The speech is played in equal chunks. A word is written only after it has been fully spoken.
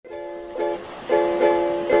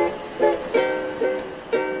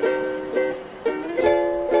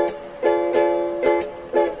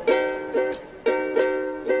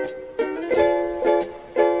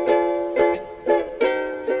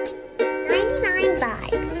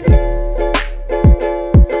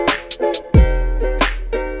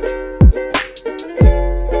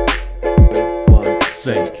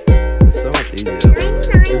Sync. It's so much easier.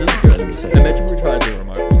 Isn't it good? Imagine we tried to do a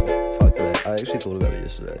remote one. Fuck that. I actually thought about it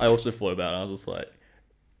yesterday. I also thought about it. I was just like,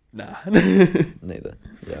 nah. Neither.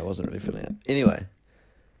 Yeah, I wasn't really feeling it. Anyway,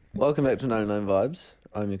 welcome back to 99 Vibes.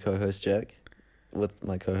 I'm your co-host Jack, with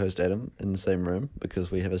my co-host Adam in the same room because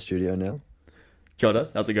we have a studio now. Kia ora,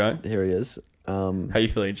 how's it going? Here he is. How you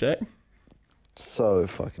feeling, Jack? So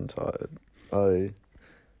fucking tired. I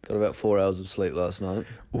got about 4 hours of sleep last night.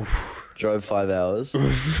 Oof. Drove 5 hours.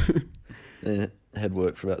 Then had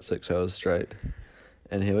work for about 6 hours straight.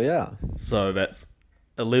 And here we are. So that's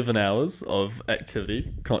 11 hours of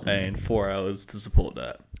activity and 4 hours to support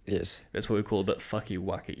that. Yes. That's what we call a bit fucky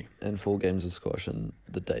wucky. And 4 games of squash in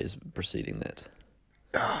the days preceding that.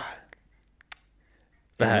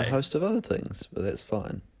 But and hey, a host of other things, but that's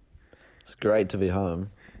fine. It's great to be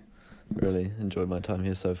home. Really enjoyed my time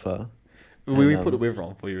here so far. we put a weather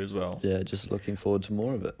on for you as well. Yeah, just looking forward to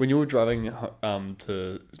more of it. When you were driving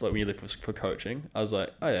to, like when you left for coaching, I was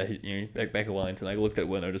like, oh yeah, you know, back in Wellington. I looked at the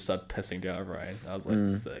window, it just started pissing down rain. I was like,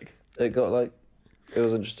 sick. It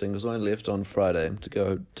was interesting because when I left on Friday to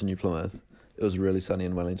go to New Plymouth, it was really sunny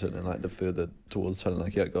in Wellington, and like the further towards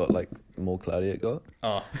Taranaki it got, like more cloudy it got.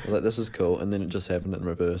 Oh. I was like, this is cool, and then it just happened in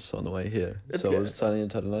reverse on the way here. It's so good. it was sunny in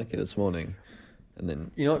Taranaki this morning, and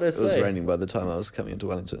then You know what they it was say? raining by the time I was coming into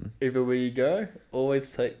Wellington. Everywhere you go,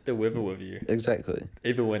 always take the weather with you. Exactly.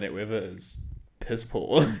 Even when that weather is piss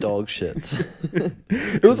poor. Dog shit.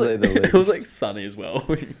 It was like sunny as well.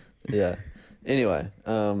 Yeah. Anyway,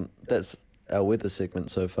 that's our weather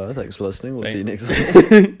segment so far. Thanks for listening. We'll see you next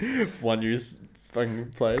week. One news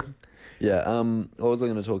fucking plays. Yeah. What was I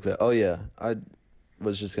going to talk about? Oh yeah, I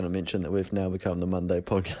was just going to mention that we've now become the Monday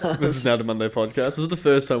podcast. This is now the Monday podcast. This is the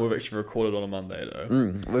first time we've actually recorded on a Monday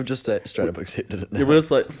though. We've just straight up accepted it now. Yeah, but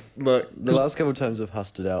it's like, look, The last couple of times I've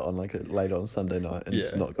hussed it out on like late on Sunday night and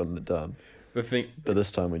just Yeah. not gotten it done. But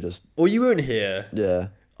this time we just well, you weren't here. yeah.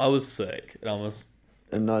 I was sick,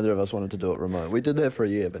 And neither of us wanted to do it remote. We did that for a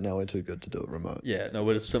year, but now we're too good to do it remote. yeah, no,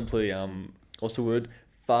 but it's simply what's the word?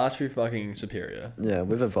 Far too fucking superior. Yeah,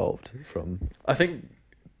 we've evolved from I think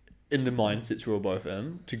in the mindsets we were both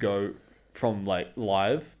in to go from like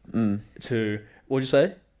live to what'd you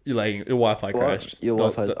say? Your Wi-Fi crashed. Your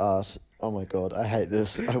Wi-Fi's ass. Oh my god, I hate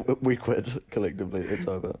this. We quit collectively. It's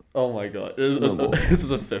over. Oh my god, No more. this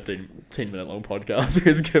is a 10-minute long podcast.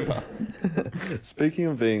 We just give up. Speaking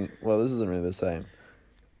of being, well, this isn't really the same.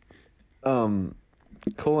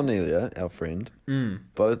 Cornelia, our friend,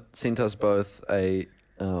 both sent us both a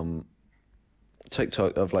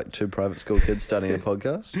TikTok of like 2 private school kids starting a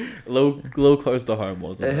podcast. A little close to home,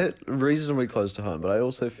 wasn't It it? hit reasonably close to home, but I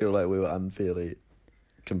also feel like we were unfairly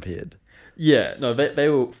compared. Yeah, no, they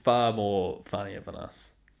were far more funnier than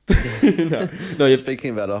us. no, you're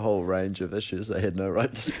Speaking about a whole range of issues they had no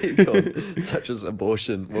right to speak on, such as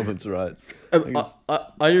abortion, women's rights.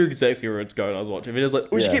 I knew exactly where it's going. I was watching. It was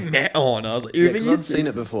like, we should Yeah. get Matt on. I was like, Yeah, even because you I'd seen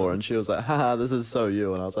it said- before, and she was like, haha, this is so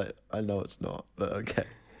you. And I was like, I know it's not, but okay.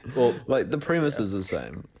 Well, Like, the premise is the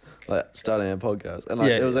same. Like, starting a podcast. And, like,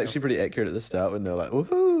 Yeah, it was yeah. actually pretty accurate at the start when they were like,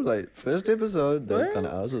 woohoo, like, first episode. That was kind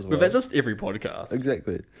of ours as well. but that's just every podcast.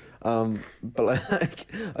 Exactly. But,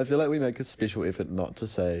 like, I feel like we make a special effort not to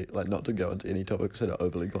say, like, not to go into any topics that are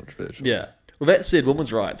overly controversial. Yeah. Well, that said,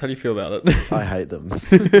 women's rights. How do you feel about it? I hate them.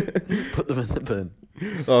 Put them in the bin.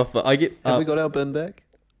 Oh, but I get. Have we got our bin back?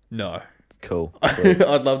 No. Cool. Sweet.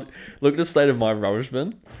 I'd love to look at the state of my rubbish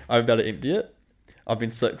bin. I'm about to empty it. I've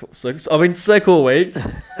been sick. I've been sick all week.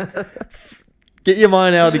 Get your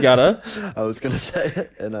mind out of the gutter. I was going to say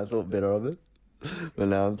it, and I thought better of it. But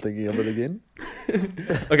now I'm thinking of it again.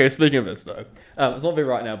 Okay, speaking of this though, it's not very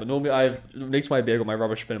right now, but normally next to my bed I got my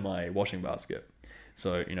rubbish bin in my washing basket.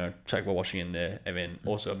 So check my washing in there, and then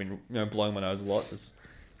also I've been blowing my nose a lot.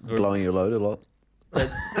 Blowing your load a lot.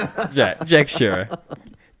 That's Jack Shearer.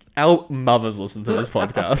 Our mothers listen to this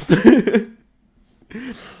podcast.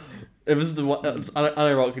 It was the one.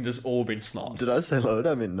 Unironically just all been snot. Did I say load?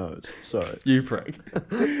 I meant nose. Sorry. You prick.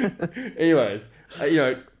 Anyways,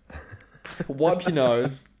 wipe your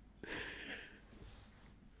nose.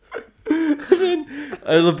 And then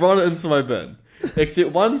I LeBron it into my bin. Except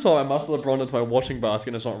one time I must have LeBron it into my washing basket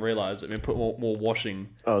and just not realised it and then put more washing.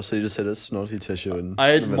 Oh, so you just had a snotty tissue in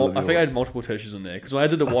I the middle of think I had multiple tissues in there because when I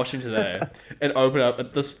did the washing today and opened it up,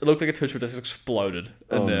 it looked like a tissue just exploded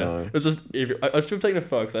in there. No. It was just I should have taken a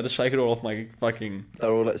photo because I had to shake it all off my fucking.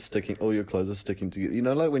 They're all like sticking, all your clothes are sticking together. You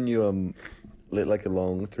know, like when you let like a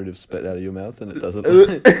long thread of spit out of your mouth and it doesn't.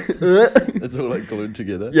 It's all like glued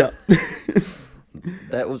together. Yeah.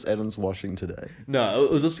 That was Adam's washing today. No,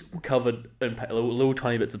 it was just covered in little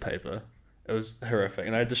tiny bits of paper. It was horrific,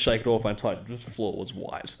 and I had to shake it off my time. The floor was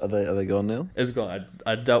white. Are they gone now? It's gone.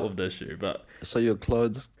 I dealt with the issue, but So your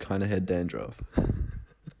clothes kind of had dandruff.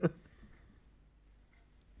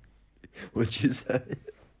 Would you say?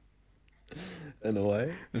 In a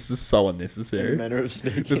way? this is so In unnecessary. a manner of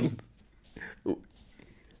speaking.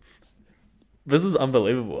 This is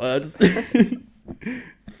unbelievable.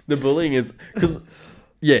 The bullying is because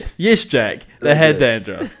yes, Jack. They had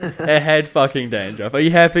dandruff. They had fucking dandruff. Are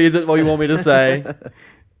you happy? Is it what you want me to say? And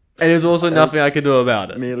there's also nothing I can do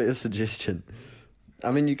about it. Merely a suggestion.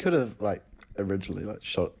 I mean, you could have, like, originally, like,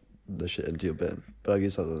 shot the shit into your bin. But I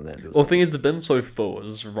guess other than that, there was Well, the thing is, the bin's so full,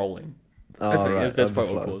 it's just rolling. I think right, that's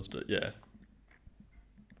probably what overflow. caused it. Yeah.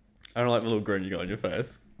 I don't like the little grin you got on your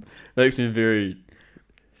face. Makes me very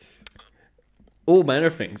all manner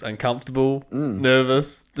of things: uncomfortable,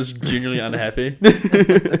 nervous, just genuinely unhappy.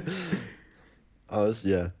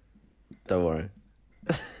 Yeah. Don't worry.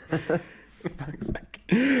 Fuck's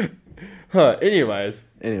sake. Huh, anyways,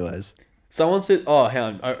 someone said, "Oh,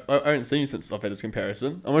 hang on, I haven't seen you since I've had this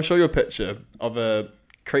comparison. I'm gonna show you a picture of a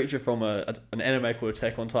creature from an anime called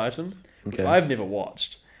Attack on Titan, which Okay. I've never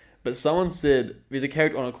watched. But someone said there's a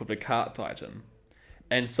character on it called the Cart Titan,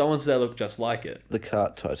 and someone said I look just like it. The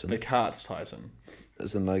cart titan. The Cart Titan.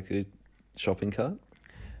 Is in, like, a shopping cart?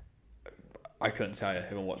 I couldn't tell you. I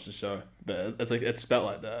haven't watched the show, but it's spelled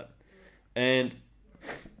like that. And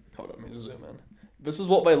hold on, let me zoom in. This is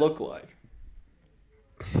what they look like.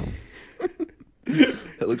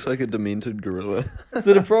 It looks like a demented gorilla.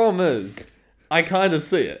 So the problem is, I kind of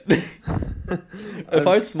see it. If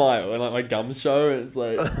I smile and like my gums show, it's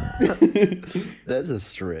like That's a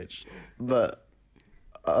stretch. But,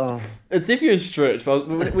 it's definitely a stretch. But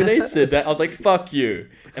when they said that, I was like, "Fuck you!"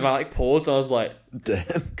 And I like paused. And I was like, damn.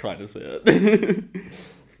 "Kind of see it."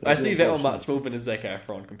 I see that one much more than the Zac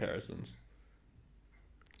Efron comparisons.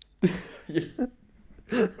 Yeah.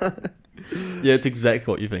 Yeah, it's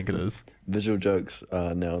exactly what you think it is. Visual jokes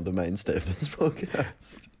are now the mainstay of this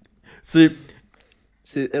podcast. See,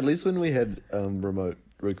 At least when we had remote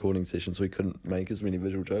recording sessions, we couldn't make as many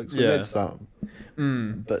visual jokes. We Yeah. made some.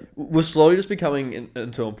 But we're slowly just becoming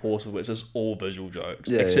into a portal where it's just all visual jokes.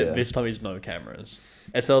 Yeah, except yeah. this time there's no cameras.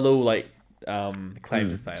 It's a little like claim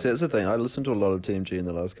to fame. See, that's the thing. I listened to a lot of TMG in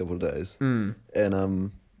the last couple of days.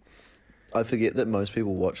 And I forget that most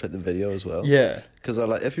people watch like the video as well. Yeah. Because I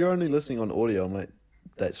like, if you're only listening on audio, I'm like,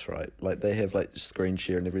 that's right. Like, they have like screen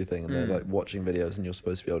share and everything, and they're like watching videos, and you're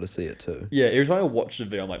supposed to be able to see it too. Yeah, every time I watch the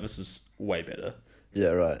video, I'm like, this is way better. Yeah,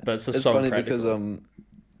 right. But it's just It's so funny practical. because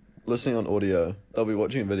listening on audio, they'll be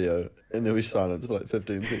watching a video and there'll be silence for like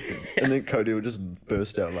 15 seconds, and then Cody will just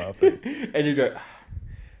burst out laughing. And you go,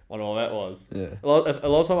 wonder what that was. Yeah. A lot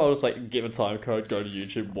of time I'll just like get a time code, go to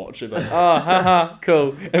YouTube, watch it, like, haha,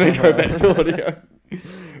 cool, and then go back to audio.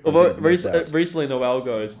 Although missed out. recently Noel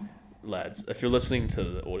goes, lads, if you're listening to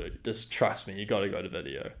the audio, just trust me, you got to go to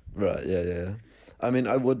video. Right. Yeah. I mean,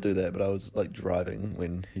 I would do that, but I was like driving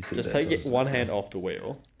when he said Just that. take so I one was hand off the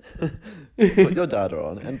wheel like, put your data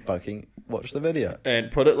on and fucking watch the video.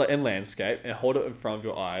 and put it like in landscape and hold it in front of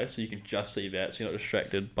your eyes so you can just see that, so you're not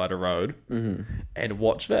distracted by the road, and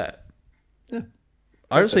watch that. Yeah.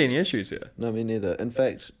 I don't see any issues here. No, me neither. In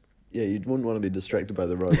fact, yeah, you wouldn't want to be distracted by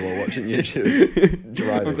the road while watching YouTube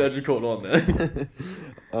driving. I'm glad you caught on there.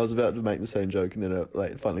 I was about to make the same joke, and then it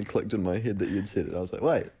like finally clicked in my head that you'd said it. I was like,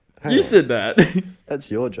 wait, hang You on. said that. That's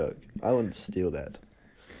your joke. I wouldn't steal that.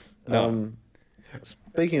 No.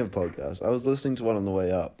 Speaking of podcasts, I was listening to one on the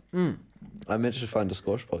way up. I managed to find a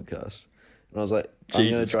squash podcast, and I was like, I'm going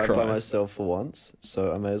to Jesus drive by Christ. myself for once,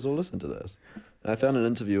 so I may as well listen to this. And I found an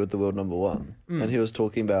interview with the world number one, and he was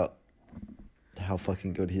talking about how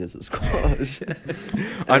fucking good he is at squash.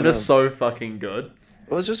 I'm And, just so fucking good.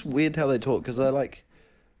 Well, it's just weird how they talk, because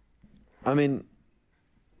I mean,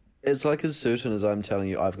 it's like as certain as I'm telling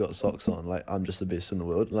you I've got socks on, like, I'm just the best in the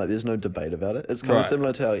world. Like, there's no debate about it. It's kind of Right.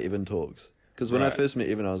 similar to how Evan talks. Because when I Right. first met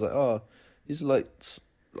Evan, I was like, oh, he's like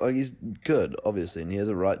he's good, obviously, and he has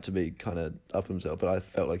a right to be kind of up himself, but I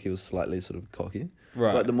felt like he was slightly sort of cocky.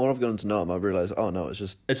 Right. Like, the more I've gotten to know him, I've realised, oh, no, it's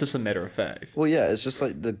just, It's just a matter of fact. well, yeah, it's just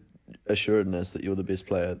like the assuredness that you're the best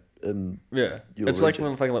player in Yeah. your It's like region.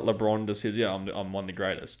 when fucking like LeBron just says, yeah, I'm one of the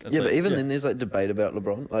greatest. It's Yeah, like, but even then, there's like debate about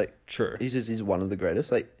LeBron. Like, True. he says he's one of the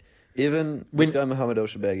greatest. Like, even this guy Mohamed El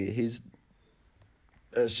Shabaghi,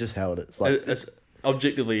 it's just how it is. Like, It's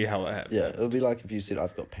objectively how it happened. yeah, it would be like if you said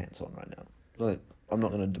I've got pants on right now. Like, I'm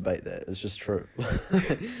not going to debate that. It's just true.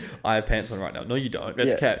 I have pants on right now. No, you don't.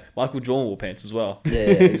 That's Yeah. cat. Michael Jordan wore pants as well. Yeah,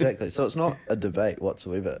 exactly. So it's not a debate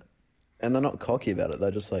whatsoever, and they're not cocky about it.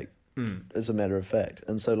 They're just like, as a matter of fact.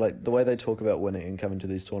 And so, like, the way they talk about winning and coming to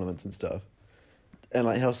these tournaments and stuff, and,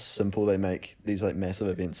 like, how simple they make these, like, massive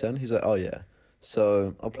events sound. He's like, oh, yeah,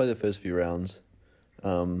 so I'll play the first few rounds.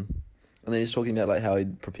 And then he's talking about, like, how he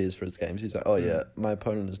prepares for his games. He's like, oh, yeah, my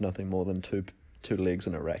opponent is nothing more than two legs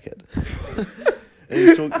and a racket.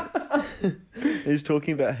 And he's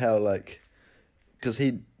talking about how, like, because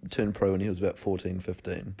he turned pro when he was about 14,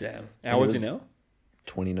 15. Damn. How old is he now?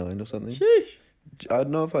 29 or something. Sheesh. I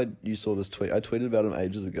don't know if you saw this tweet. I tweeted about him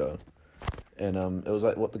ages ago. And it was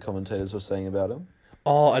like what the commentators were saying about him.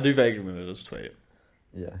 Oh, I do vaguely remember this tweet.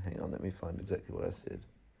 Yeah, hang on, let me find exactly what I said.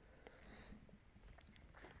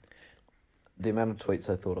 The amount of tweets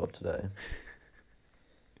I thought of today.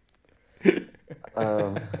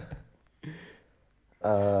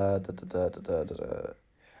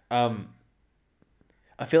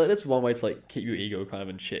 I feel like that's one way to like keep your ego kind of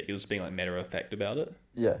in check, is being like matter of fact about it.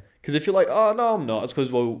 Yeah. Because if you're like, oh no, I'm not, it's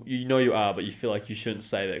because well you know you are, but you feel like you shouldn't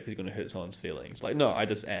say that because you're gonna hurt someone's feelings. Like no, I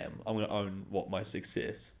just am. I'm gonna own what my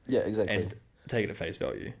success. Yeah, exactly. And take it at face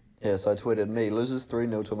value. Yeah, so I tweeted, me, loses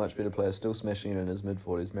 3-0 to a much better player, still smashing it in his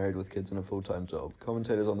mid-40s, married with kids and a full-time job.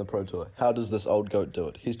 Commentators on the Pro Tour, how does this old goat do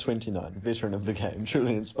it? He's 29, veteran of the game,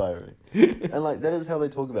 truly inspiring. And, like, that is how they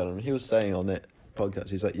talk about him. He was saying on that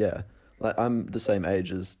podcast, he's like, yeah, like, I'm the same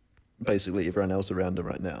age as basically everyone else around him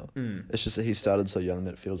right now. It's just that he started so young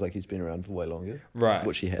that it feels like he's been around for way longer. Right.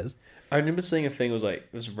 Which he has. I remember seeing a thing, it was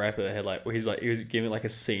like, this rapper had like, where he was giving like a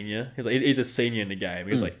senior. He's a senior in the game.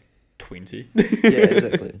 He was like 20. Yeah,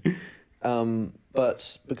 exactly.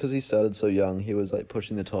 But because he started so young, he was like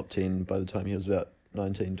pushing the top 10 by the time he was about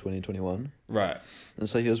 19, 20, 21. Right. And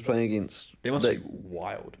so he was playing against... They must be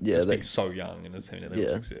wild. Yeah. Just being so young and just having that level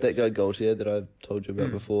of success. That guy Gaultier that I told you about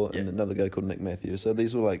before, and Yeah. another guy called Nick Matthews. So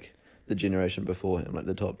these were like the generation before him, like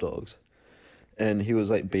the top dogs. And he was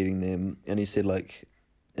like beating them, and he said like,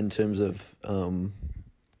 in terms of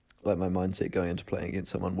like my mindset going into playing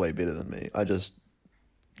against someone way better than me, I just...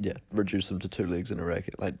 yeah, reduce them to 2 legs and a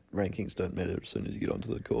racket. Like, rankings don't matter as soon as you get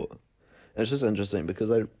onto the court. And it's just interesting because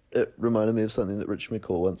it reminded me of something that Rich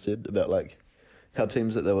McCaw once said about, like, how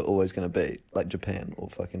teams that they were always going to beat, like Japan or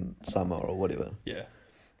fucking Samoa or whatever. Yeah.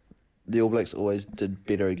 The All Blacks always did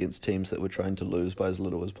better against teams that were trying to lose by as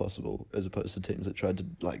little as possible, as opposed to teams that tried to,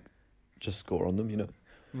 like, just score on them, you know?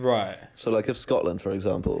 Right. So, like, if Scotland, for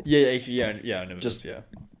example... Yeah, actually, I never just yeah.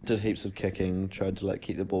 did heaps of kicking, tried to, like,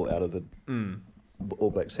 keep the ball out of the...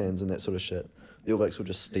 All Blacks' hands and that sort of shit, the All Blacks would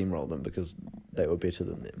just steamroll them because they were better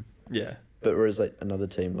than them. Yeah. But whereas like another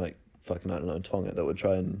team like fucking, I don't know, Tonga, that would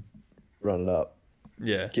try and run it up,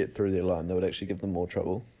 Yeah. get through their line, they would actually give them more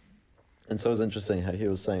trouble. And so it was interesting how he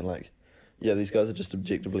was saying like, yeah, these guys are just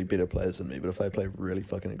objectively better players than me, but if I play really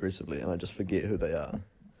fucking aggressively and I just forget who they are,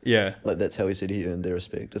 Yeah. like that's how he said he earned their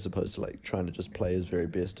respect, as opposed to like trying to just play his very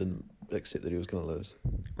best and accept that he was going to lose.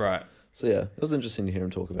 Right. So yeah, it was interesting to hear him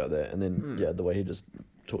talk about that, and then yeah, the way he just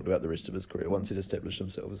talked about the rest of his career once he'd established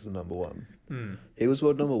himself as the number one. He was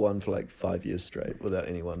world number one for like 5 years straight without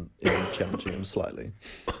anyone even challenging him slightly.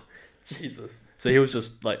 Jesus. So he was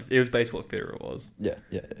just like, it was based what Federer was. Yeah,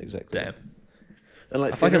 exactly. Damn. And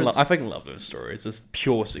like I fucking love those stories. It's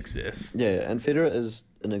pure success. Yeah, and Federer is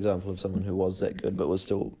an example of someone who was that good but was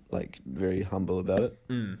still like very humble about it.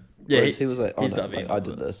 Yeah, Whereas he was like, oh he's no, not being like, I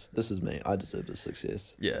humble. did this. This is me. I deserve this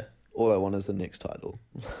success. Yeah. All I want is the next title.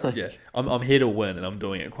 Yeah. I'm here to win and I'm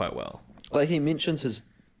doing it quite well. Like he mentions his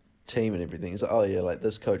team and everything. He's like, oh yeah, like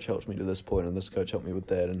this coach helped me to this point and this coach helped me with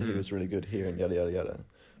that and he was really good here and yada yada yada.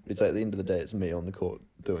 But it's like at the end of the day, it's me on the court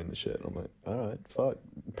doing the shit. And I'm like, all right, fuck,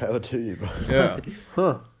 power to you, bro. Yeah.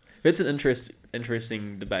 Huh. It's an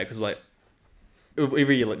interesting debate because like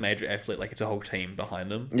every like major athlete, like it's a whole team behind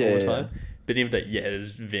them all the time. But even that, yeah,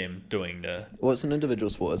 it's them doing the... Well, it's an individual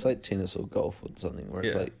sport. It's like tennis or golf or something where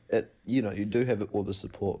it's like, you know, you do have all the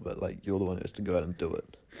support, but like you're the one who has to go out and do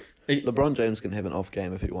it. LeBron James can have an off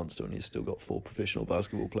game if he wants to, and he's still got 4 professional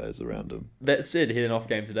basketball players around him. That said, he had an off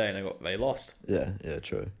game today, and they lost. Yeah,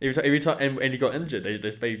 true. Every time, and he got injured.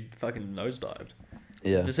 They fucking nosedived.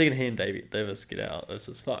 Yeah, The second he and Davis get out, it's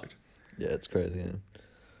just fucked. yeah, it's crazy.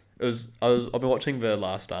 Yeah. I've been watching The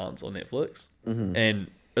Last Dance on Netflix, and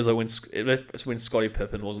it was like when Scottie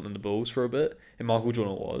Pippen wasn't in the Bulls for a bit, and Michael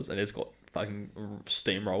Jordan was, and it's got fucking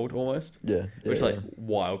steamrolled almost. Yeah, Which is like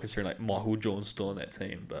wild considering like Michael Jordan's still in that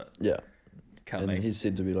team, but yeah, can't and make. he's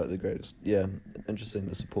said to be like the greatest. Yeah, interesting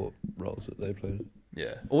the support roles that they played.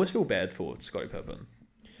 Yeah, almost feel bad for Scottie Pippen.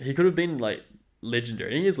 He could have been like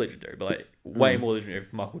legendary, and he is legendary, but like way more legendary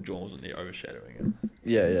if Michael Jordan wasn't there overshadowing him.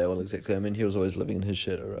 Yeah, well, exactly. I mean, he was always living in his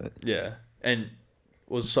shadow, right? Yeah, and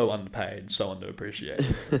was so underpaid, so underappreciated.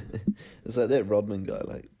 It's like that Rodman guy.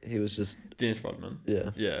 Like he was just Dennis Rodman.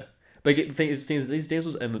 yeah. Yeah. But the thing is, these deals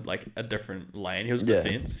was in like a different lane. He was Yeah.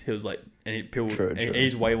 defense. He was like, and people, True, and true.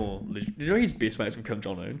 he's way more. Did you know he's best mates with Kim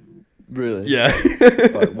Jong Un? Really? Yeah.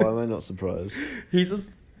 Fuck, why am I not surprised? He's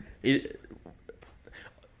just,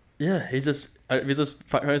 yeah. He's just. There's this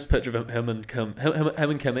famous picture of him and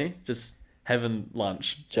Kimmy just having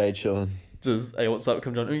lunch. Jay chillin'. Just, hey, what's up,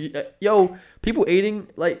 Kim Jong Un? Yo, people eating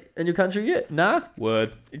like in your country yet? Nah.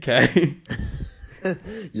 Word. Okay.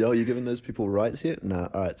 Yo, you giving those people rights yet? Nah,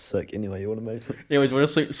 alright, sick. Anyway, you want to make... Anyways, want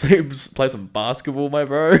to play some basketball, my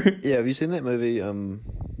bro? Yeah, have you seen that movie,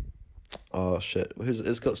 oh shit,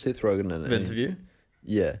 it's got Seth Rogen in it. The Interview?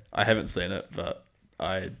 Yeah. I haven't seen it, but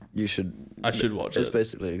You should... I should watch It's it.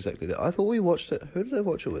 basically exactly that. I thought we watched it... Who did I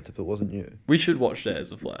watch it with if it wasn't you? We should watch that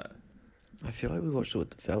as a flat. I feel like we watched it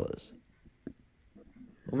with the fellas.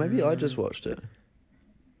 Or maybe I just watched it.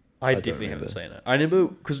 I don't definitely haven't remember. seen it. I remember,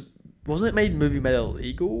 because wasn't it movie made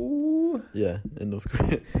illegal? Yeah, in North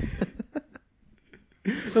Korea.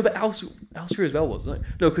 No, but Austria as well, wasn't it?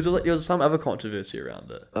 No, because there was some other controversy around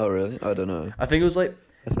it. Oh, really? I don't know. I think it was like,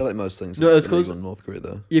 I feel like most things No, are it's 'cause- illegal in North Korea,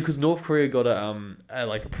 though. yeah, because North Korea got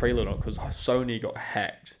a prelude on it because Sony got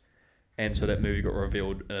hacked, and so that movie got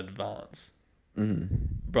revealed in advance. Mm-hmm.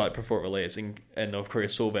 Right before it released, and North Korea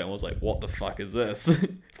saw that and was like, "What the fuck is this?"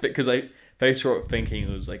 Because they saw it thinking it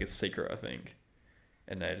was like a secret, I think,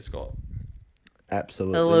 and they just got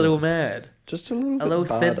Absolutely. a little not. mad, Just a little bit a little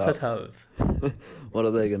barred up. sensitive. What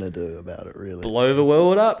are they going to do about it, really? Blow the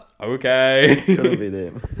world up? Okay. Couldn't be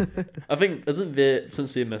them. I think isn't there,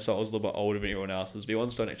 since their missiles a little bit older than everyone else's, the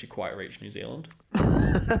ones don't actually quite reach New Zealand.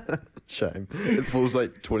 Shame. It falls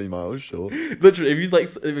like 20 miles short. Literally,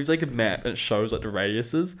 if you like a map and it shows like the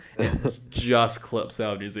radiuses, it just clips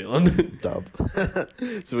out of New Zealand. Dub.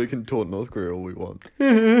 So we can taunt North Korea all we want.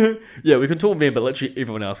 Yeah, we can talk them, but literally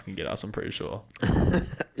everyone else can get us. I'm pretty sure.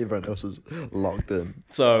 Everyone else is locked in.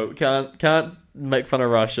 So can't make fun of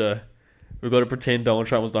Russia. We've got to pretend Donald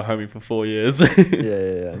Trump was the homie for 4 years.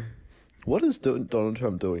 Yeah. What is Donald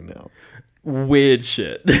Trump doing now? Weird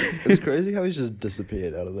shit. It's crazy how he's just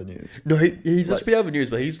disappeared out of the news. No, he's just Like- been out of the news,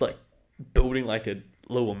 but he's like building like a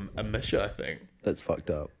little militia, I think. That's fucked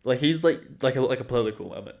up. Like he's like a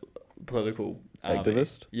political army.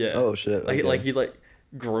 Activist? Yeah. Oh, shit. Like okay. like he's like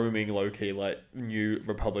grooming low key like new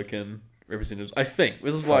Republican representatives. I think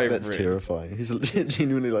this is Fuck, why that's terrifying. He's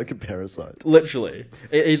genuinely like a parasite. Literally,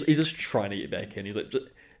 he's just trying to get back in. He's like,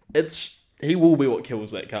 he will be what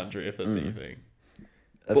kills that country if it's anything.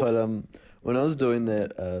 If I'd when I was doing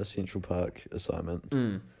that Central Park assignment,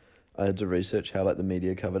 I had to research how like the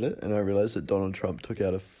media covered it, and I realized that Donald Trump took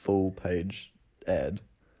out a full page ad,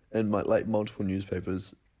 and like multiple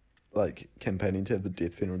newspapers, like campaigning to have the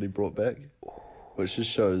death penalty brought back, which just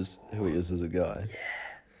shows who he is as a guy. Yeah.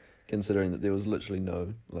 Considering that there was literally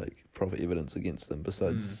no like proper evidence against them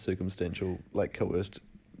besides circumstantial, like coerced,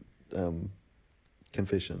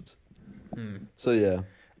 confessions. So yeah.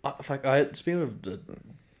 Speaking of the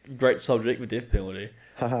great subject, the death penalty.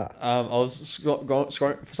 Haha. I was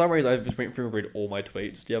scrolling, for some reason I just went through and read all my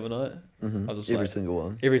tweets the other night. Mm-hmm. I was just Every like, single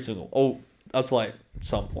one. every single, up to like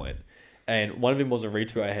some point. And one of them was a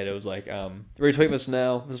retweet I had. It was like, retweet this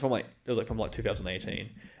now. This is from like, it was like from like 2018.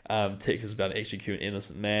 Texas is about to execute an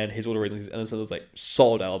innocent man. Here's all the reasons he's innocent. It was like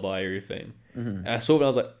solid alibi, everything. And I saw it and I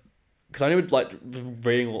was like, because I never like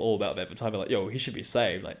reading all about that at the time. I'm like, yo, he should be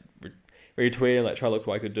saved. Like retweeting, like try to look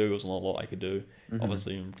what I could do. It was not a lot I could do.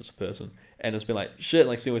 Obviously, I'm just a person. And it's been like shit.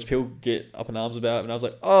 Like seeing which people get up in arms about it. And I was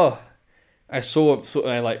like, oh, I saw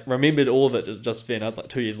and I like remembered all of it just then. Like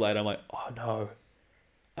 2 years later, I'm like, oh no,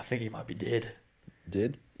 I think he might be dead.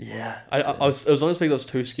 Dead? Yeah. It was one of those things I was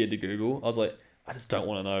too scared to Google. I was like, I just don't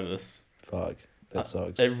want to know this. Fuck. That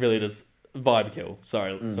sucks. It really does. Vibe kill.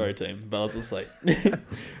 Sorry team. But I was just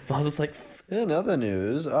like, In other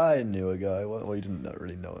news, I knew a guy. Well, you didn't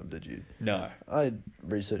really know him, did you? no. I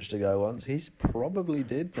researched a guy once. He's probably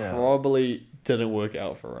dead now. Probably didn't work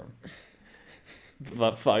out for him.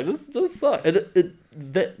 But fuck, this sucks. The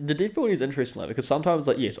death penalty is interesting, like, because sometimes,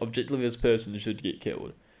 like, yes, objectively this person should get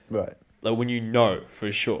killed. Right. Like, when you know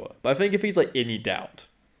for sure. But I think if he's, like, any doubt.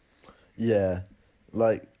 Yeah.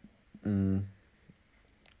 Like, I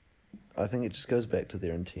think it just goes back to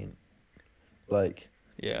their intent. Like,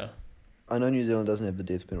 Yeah. I know New Zealand doesn't have the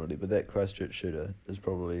death penalty, but that Christchurch shooter is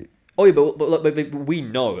probably... Oh, yeah, but we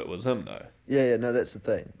know it was him, though. Yeah, no, that's the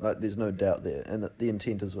thing. Like, there's no doubt there. And the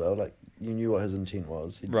intent as well. Like, you knew what his intent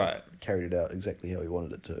was. He Right. carried it out exactly how he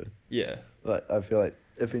wanted it to. Yeah. Like, I feel like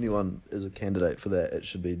if anyone is a candidate for that, it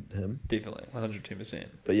should be him. Definitely. 110%.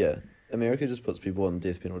 But yeah, America just puts people on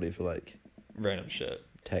death penalty for, like, Random shit.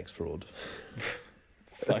 tax fraud.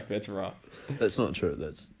 Fuck, that's rough. That's not true.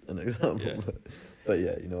 That's an example. Yeah. But But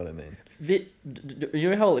yeah, you know what I mean. You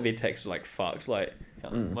know how their text is like fucked? Like,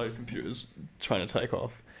 my computer's trying to take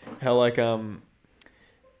off. How like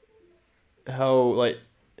how like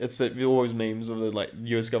it's that always memes of the like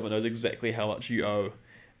US government knows exactly how much you owe,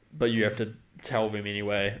 but you have to tell them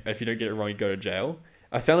anyway. If you don't get it wrong, you go to jail.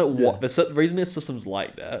 I found it the reason their system's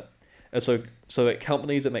like that is so that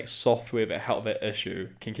companies that make software that help that issue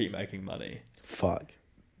can keep making money. Fuck,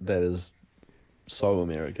 that is so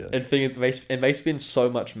America. And the thing is, they spend so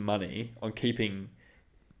much money on keeping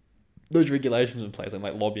those regulations in place and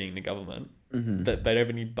like lobbying the government that they don't have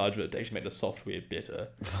any budget to actually make the software better.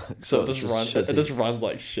 So it just runs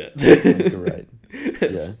like shit. Great.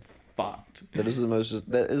 It's fucked. That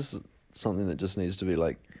is something that just needs to be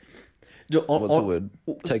like, what's the word?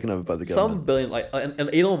 Taken over by the government. Some billion, like,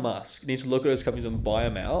 and Elon Musk needs to look at those companies and buy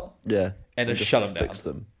them out. Yeah. And just shut them down. Fix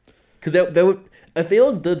them. Because they would, if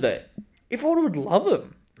Elon did that, everyone would love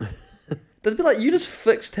him. They'd be like, you just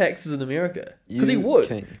fix taxes in America. Because he would.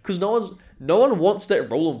 Because no one wants that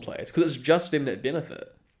rule in place. Because it's just them that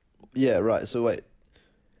benefit. Yeah, right. So wait.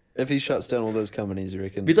 If he shuts down all those companies, you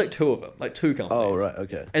reckon? There's like two of them. Like two companies. Oh, right.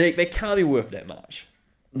 Okay. And they can't be worth that much.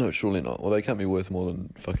 No, surely not. Well, they can't be worth more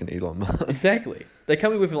than fucking Elon Musk. Exactly. They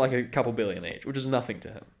can't be worth like a couple billion each, which is nothing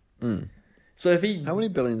to him. So if he... How many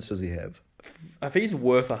billions does he have? I think he's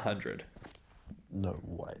worth 100. No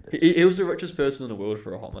way. He was the richest person in the world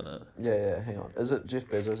for a hot minute. Yeah, hang on. Is it Jeff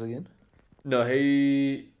Bezos again? No,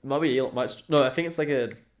 he might be Elon. No, I think it's like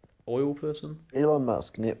a oil person. Elon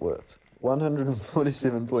Musk net worth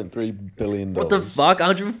 $147.3 billion. What the fuck?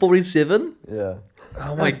 147? Yeah.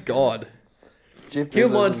 Oh my god. Jeff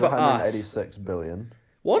Bezos is 186 billion.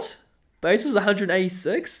 What? Bezos is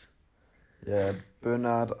 186? Yeah.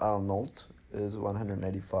 Bernard Arnault is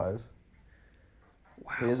 185.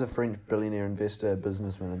 Wow. He is a French billionaire investor,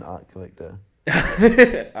 businessman, and art collector.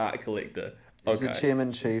 Art collector. He's the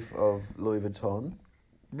chairman-chief of Louis Vuitton.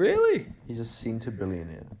 Really? He's a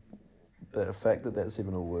centibillionaire. The fact that that's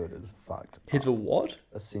even a word is fucked. He's a what?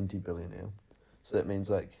 A centibillionaire. So that means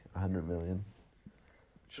like 100 million.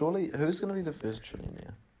 Surely, who's going to be the first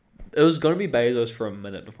trillionaire? It was going to be Bezos for a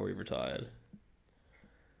minute before he retired.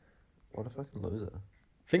 What a fucking loser.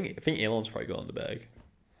 I think Elon's probably got in the bag.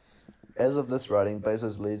 As of this writing,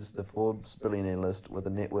 Bezos leads the Forbes billionaire list with a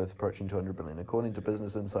net worth approaching 200 billion. According to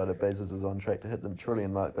Business Insider, Bezos is on track to hit the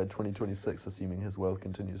trillion mark by 2026, assuming his wealth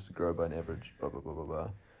continues to grow by an average. Blah, blah, blah, blah, blah.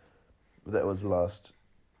 But that was that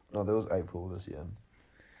was April this year.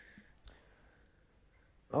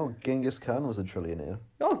 Oh, Genghis Khan was a trillionaire.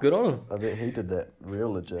 Oh, good on him. I bet he did that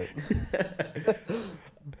real legit.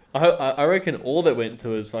 I reckon all that went to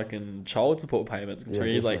his fucking child support payments,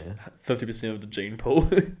 considering he's like 50% of the gene pool.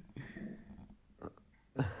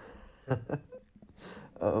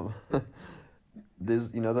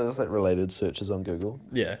 There's those like related searches on Google.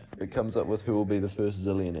 Yeah. It comes up with who will be the first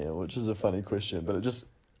zillionaire, which is a funny question, but it just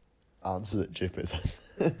answers it Jeff Bezos.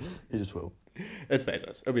 He just will. It's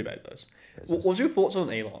Bezos. It'll be Bezos. What's your thoughts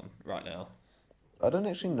on Elon right now? I don't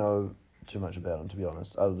actually know too much about him, to be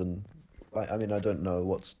honest, other than I don't know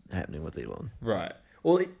what's happening with Elon. Right.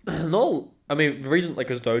 Well, the reason, like,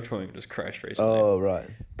 because Dogecoin just crashed recently. Oh, right.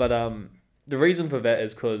 But the reason for that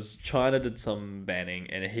is because China did some banning,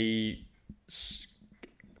 and he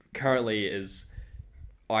currently is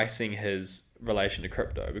icing his relation to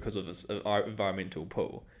crypto because of his environmental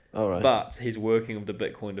pull. Oh, right. But he's working with the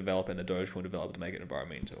Bitcoin developer and the Dogecoin developer to make it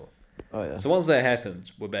environmental. Oh, yeah. So once that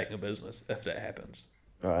happens, we're back in business, if that happens.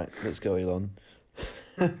 All right, let's go, Elon.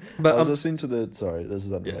 But I was listening to the... Sorry, this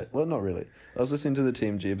is unrelated. Yeah. Well, not really. I was listening to the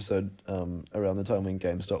TMG episode around the time when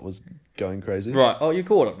GameStop was going crazy. Right. Oh, you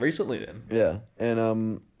caught it recently then? Yeah.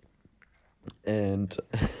 And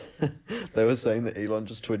they were saying that Elon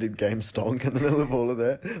just tweeted GameStonk in the middle of all of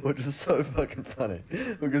that, which is so fucking funny.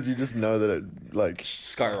 Because you just know that it, like...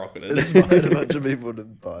 skyrocketed. Inspired a bunch of people to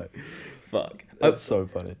buy. Fuck. That's so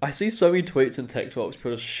funny. I see so many tweets and TikToks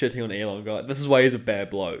people just shitting on Elon, going, this is why he's a bad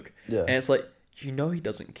bloke. Yeah. And it's like, you know he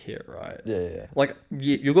doesn't care, right? Yeah. Like,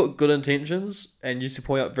 you've got good intentions, and you used to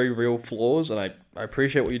point out very real flaws, and I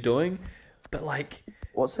appreciate what you're doing, but like...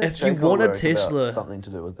 What's that? If you want a Tesla... Something to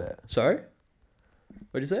do with that. Sorry?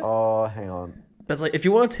 What did you say? Oh, hang on. But it's like, if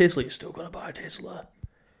you want a Tesla, you still gotta buy a Tesla.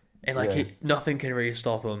 And like, nothing can really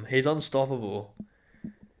stop him. He's unstoppable.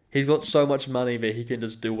 He's got so much money that he can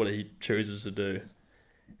just do what he chooses to do.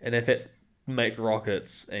 And if it's make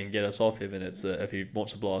rockets and get us off here, then it's if he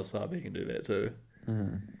wants to blow us up, he can do that too.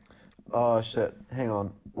 Mm-hmm. Oh shit! Hang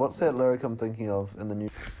on. What's that lyric I'm thinking of in the new?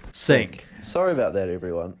 Sink. Sorry about that,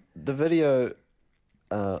 everyone. The video.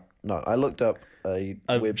 No, I looked up a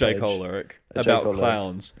web J. page, Cole lyric a J. about Cole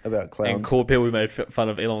clouns. About clowns. And called people who made fun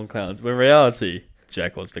of Elon clowns. When in reality,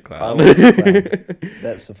 Jack was the I clown. was the clown.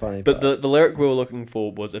 That's the funny But part. the lyric we were looking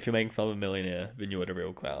for was, if you're making fun of a millionaire, then you're a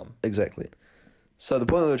real clown. Exactly. So the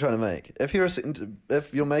point that we're trying to make, if you're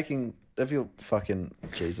fucking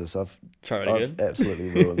Jesus, I've Try it again. absolutely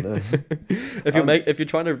ruined this. If you're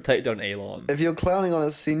trying to take down Elon, If you're clowning on a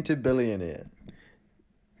centibillionaire,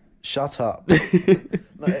 shut up.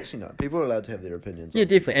 No, actually, no. People are allowed to have their opinions. yeah,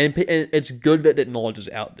 definitely, and it's good that knowledge is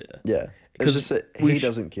out there. Yeah. It's 'Cause just that we he sh-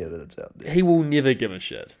 doesn't care that it's out there. He will never give a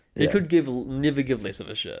shit. He Yeah. could never give less of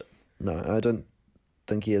a shit No, I don't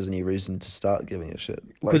think he has any reason to start giving a shit.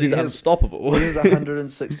 because he's unstoppable. He has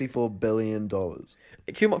 $164 billion. For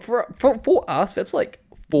us, that's like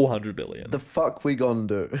 400 billion. The fuck we gonna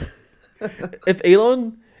do? If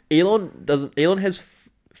Elon has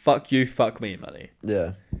fuck you, fuck me money.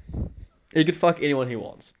 Yeah. He could fuck anyone he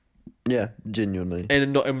wants, Yeah, genuinely.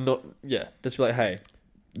 and not just be like, hey,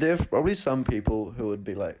 There are probably some people who would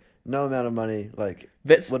be like, no amount of money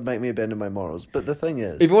that's would make me abandon my morals. But the thing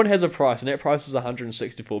is, everyone has a price, and that price is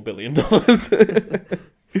 $164 billion.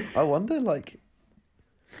 I wonder,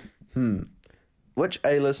 which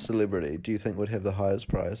A-list celebrity do you think would have the highest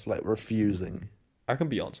price? Like, refusing. I reckon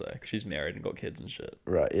Beyonce, because she's married and got kids and shit.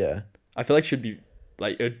 Right, yeah. I feel like she'd be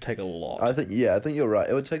like, it would take a lot. I think you're right.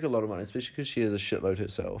 It would take a lot of money, especially because she has a shitload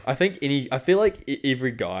herself. I feel like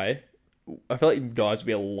every guy. I feel like guys would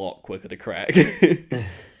be a lot quicker to crack.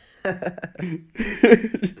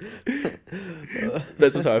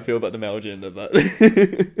 That's just how I feel about the male gender, but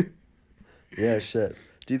Yeah, shit.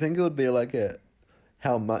 Do you think it would be like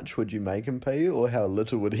how much would you make him pay you, or how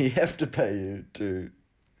little would he have to pay you to,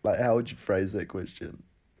 how would you phrase that question?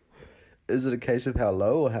 Is it a case of how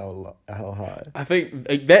low or how high? I think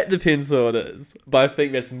that depends on what it is. But I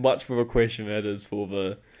think that's much more a question that is for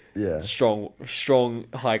the strong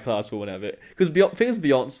high class woman have it. Because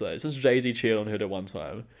Beyonce, since Jay-Z cheated on her at one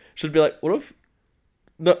time, should be like, what if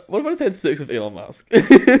I just had sex with Elon Musk?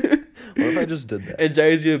 What if I just did that? And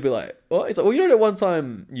Jay-Z would be like, what? It's like, well, you know that one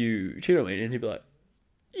time you cheated on me? And he'd be like,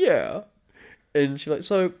 yeah. And she'd be like,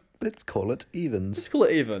 so Let's call it evens. let's call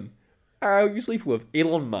it even. You sleep with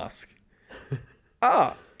Elon Musk.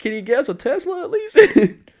 Can you get us a Tesla at least?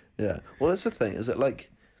 Yeah. Well, that's the thing. Is it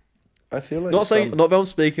I feel like Not that I'm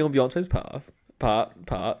speaking on Beyonce's part.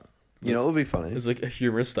 You know, it would be funny It's like a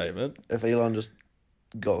humorous statement. if Elon just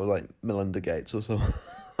got with Melinda Gates or something.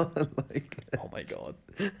 Oh my god.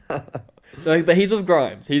 No, but he's with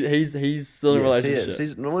Grimes. He's still in a Yes, he relationship.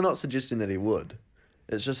 is. We're not suggesting that he would.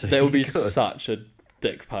 It's just That would be he could. such a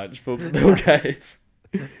dick punch for Bill Gates.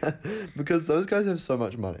 Because those guys have so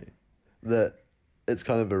much money that it's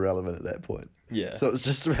kind of irrelevant at that point. Yeah. So it's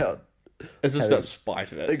just about. It's just about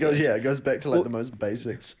spite of it. It goes back to the most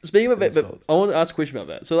basics. Speaking of that, but insult. I want to ask a question about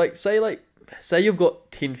that. So say you've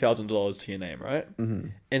got $10,000 to your name, right? Mm-hmm.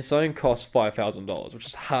 And something costs $5,000, which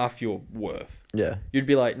is half your worth. Yeah. You'd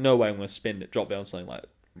be like, no way, I'm going to spend it, drop down something like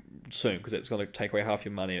soon, because it's going to take away half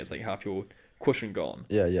your money. It's like half your cushion gone.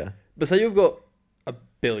 Yeah, yeah. But say you've got $1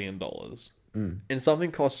 billion, and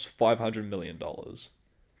something costs $500 million.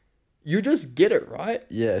 You just get it, right?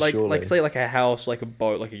 Yeah, surely. surely. Say a house, like a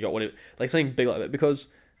boat, like a yacht, whatever, like something big like that. Because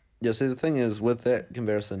Yeah, see, the thing is, with that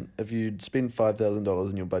comparison, if you spend $5,000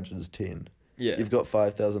 and your budget is 10, yeah, you've got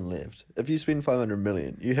 5,000 left. If you spend 500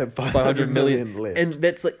 million, you have 500 million left. and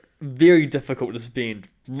that's very difficult to spend.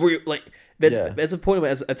 That's a point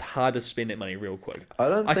where it's hard to spend that money real quick.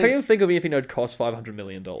 I can't even think of anything that would cost $500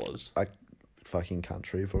 million. Fucking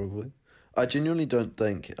country, probably. I genuinely don't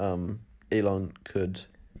think Elon could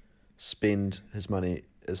spend his money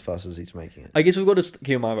as fast as he's making it. I guess we've got to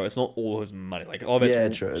keep in mind, though, it's not all his money.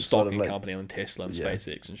 That's true. It's stock sort of in company and Tesla and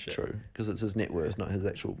SpaceX and shit. True, because it's his net worth, not his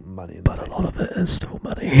actual money. But a lot of it is still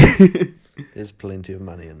money. There's plenty of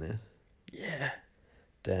money in there. Yeah.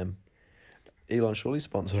 Damn. Elon, surely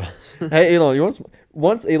sponsor us. Hey Elon,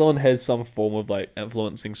 once Elon has some form of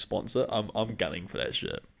influencing sponsor, I'm gunning for that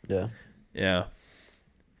shit. Yeah. Yeah.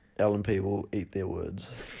 LP will eat their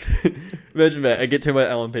words. Imagine that. I get to my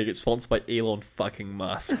LP gets sponsored by Elon fucking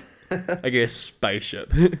Musk. I get a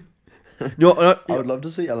spaceship. No, I would love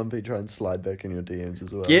to see LP try and slide back in your DMs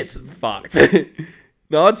as well. Get fucked.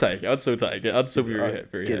 No, I'd take it. I'd still take it. I'd still be very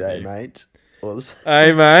G'day, happy. mate.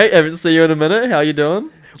 Hey mate, haven't seen you in a minute. How you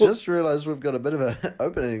doing? Just realised we've got a bit of an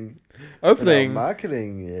opening. In our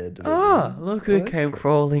marketing. Yeah. Look who came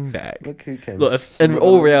crawling back. Look who came. Look, in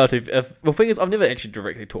all reality, the thing is, I've never actually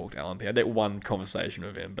directly talked to LP. I had that one conversation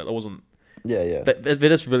with him, but it wasn't. Yeah. They're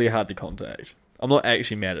just really hard to contact. I'm not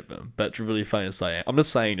actually mad at them, but it's really funny to say. I'm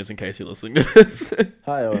just saying, just in case you're listening to this.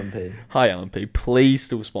 Hi, LMP. Hi, LMP. Please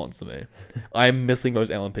still sponsor me. I'm missing those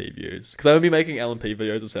LMP views because I would be making LMP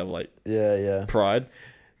videos instead of Yeah. Pride.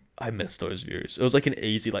 I miss those views. It was like an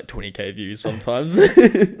easy like 20k views sometimes.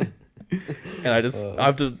 And I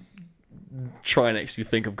have to try and actually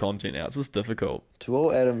think of content now. It's just difficult. To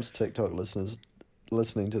all Adam's TikTok listeners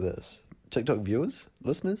listening to this, TikTok viewers,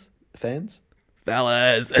 listeners, fans,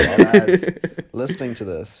 Fellas. listening to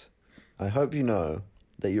this, I hope you know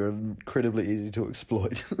that you're incredibly easy to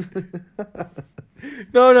exploit.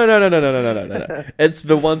 No. It's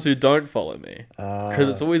the ones who don't follow me. Because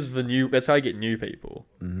it's always the new... That's how I get new people.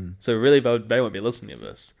 Mm-hmm. So really, they won't be listening to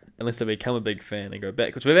this unless they become a big fan and go back.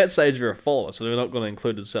 Because we're at that stage you're a follower, so they're not going to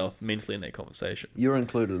include themselves mentally in that conversation. You're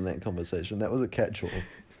included in that conversation. That was a catch-all.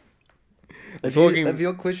 If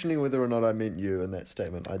you're questioning whether or not I meant you in that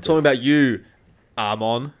statement, I did. Talking about you,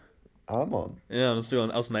 Armon. Armon? Yeah, I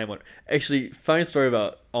was name one. Actually, funny story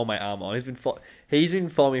about my Armon. He's been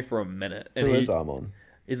following me for a minute. And Who is Armon?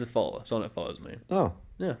 He's a follower. Someone that follows me. Oh.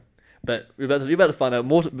 Yeah. But we're about to find out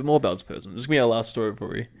more about this person. This is going to be our last story before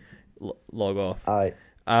we log off.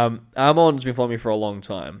 Armon's been following me for a long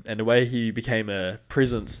time, and the way he became a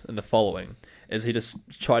presence in the following is he just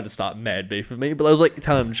tried to start mad beef with me, but I was like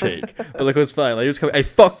telling him cheek. But like it was fine. Like he was coming, hey,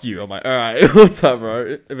 fuck you. I'm like, alright, what's up,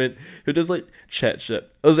 bro? I mean, he just like chat shit.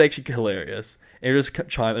 It was actually hilarious. And he just kept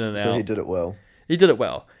chiming in and out. So he did it well. He did it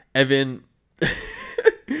well. And then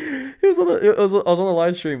I was on a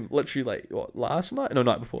live stream literally like last night? No,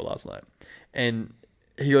 night before last night. And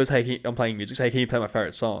he goes, hey, I'm playing music. So, hey, can you play my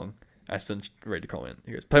favorite song? I didn't read the comment.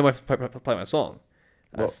 He goes, play my song.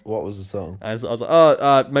 What was the song? I was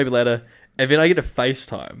like, maybe later. And then I get a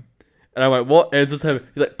FaceTime. And I'm like, what? And it's just him.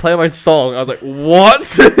 He's like, play my song. I was like, what?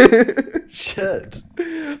 Shit.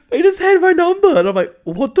 He just had my number. And I'm like,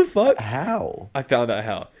 what the fuck? How? I found out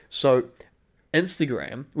how. So,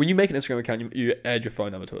 Instagram, when you make an Instagram account, you add your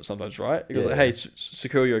phone number to it sometimes, right? It goes like, hey,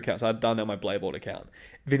 secure your account. So I'd done that on my Blackboard account.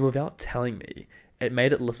 Then without telling me, it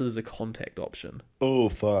made it listed as a contact option. Oh,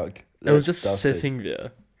 fuck. It was just sitting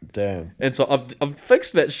there. Damn. And so I've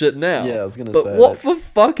fixed that shit now. Yeah, I was going to say. But what the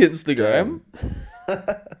fuck, Instagram?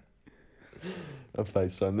 A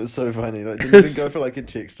FaceTime. That's so funny. Like, didn't even go for like a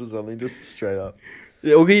text or something, just straight up.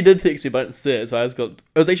 Yeah, well, he did text me, but I didn't see it, so I just got... It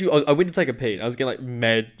was actually... I went to take a pee, and I was getting, like,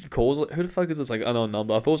 mad calls. Like, who the fuck is this, like, unknown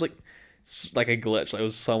number? I thought it was, like a glitch. Like, it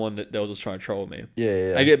was someone that was just trying to troll me.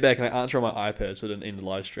 Yeah. I get back, and I answer on my iPad, so it didn't end the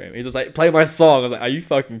live stream. He's just like, play my song. I was like, are you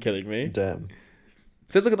fucking kidding me? Damn.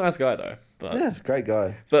 Seems like a nice guy, though. But, yeah, great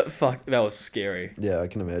guy. But, fuck, that was scary. Yeah, I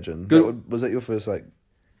can imagine. Was that your first, like,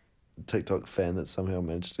 TikTok fan that somehow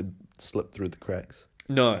managed to slip through the cracks?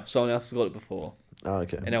 No, someone else has got it before. Oh,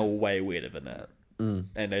 okay. And they were way weirder than that. And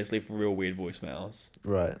they just leave real weird voicemails.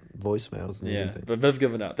 Right, voicemails and everything. But they've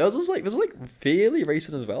given up. This was fairly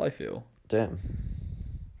recent as well, I feel. Damn.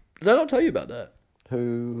 Did I not tell you about that?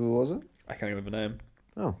 Who was it? I can't remember the name.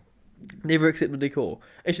 Oh. Never accepted the call.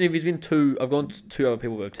 Actually, there's been two. I've gone to two other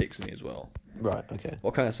people who have texted me as well. Right, okay.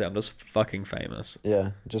 What can I say? I'm just fucking famous.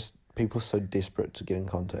 Yeah, just people so desperate to get in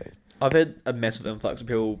contact. I've had a massive influx of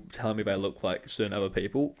people telling me they look like certain other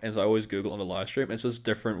people, and so I always Google on the live stream, and it's just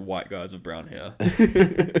different white guys with brown hair.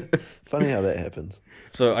 Funny how that happens.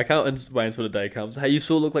 So I can't wait until the day comes. Hey, you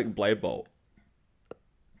still look like Blade Bolt.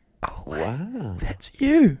 Oh, wow. That's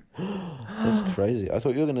you. That's crazy. I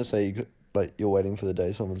thought you were going to say you're waiting for the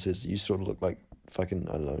day someone says you sort of look like fucking,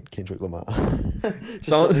 I don't know, Kendrick Lamar. Just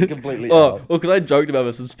something completely well, because I joked about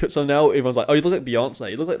this. So now everyone's like, oh, you look like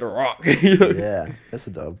Beyonce. You look like The Rock. Yeah, that's a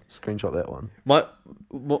dub. Screenshot that one.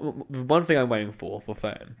 One thing I'm waiting for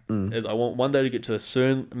fame is I want one day to get to a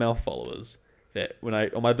certain amount of followers that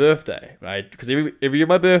on my birthday, right? Because every year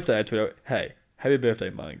my birthday, I tweet out, hey, happy birthday,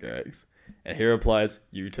 Mind Gags. And he replies,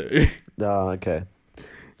 you too. Oh, okay.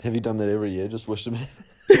 Have you done that every year? Just wished him in?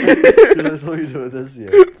 That's all you do it this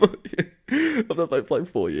year. I've done like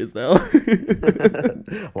 4 years now.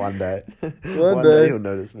 One day. One day he'll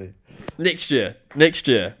notice me. Next year.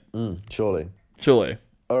 Surely.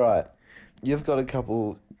 All right. You've got a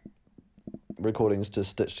couple recordings to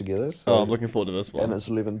stitch together. So, I'm looking forward to this one. And it's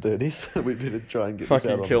 11:30, so we better try and get fucking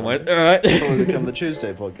this out on kill my... Monday. Alright. Before we become the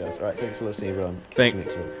Tuesday podcast. All right, thanks for listening, everyone. Catch you Thanks.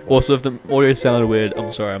 next week. Bye. Also, if the audio sounded weird,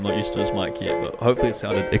 I'm sorry, I'm not used to this mic yet, but hopefully it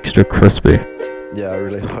sounded extra crispy. Yeah, I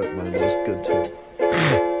really hope mine was good too.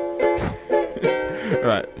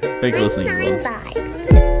 Alright, thanks for listening, everyone. Vibes.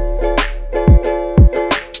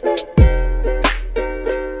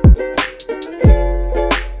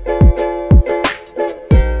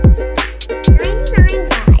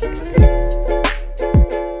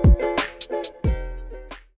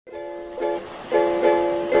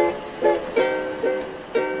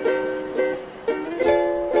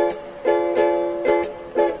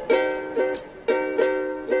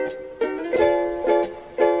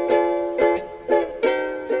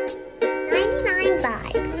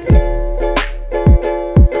 Vibes.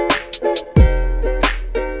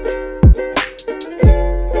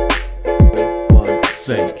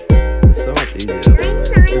 sync. It's so much easier.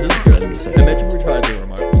 This is good. Imagine we tried to do a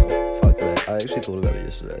remote one. Fuck that. I actually thought about it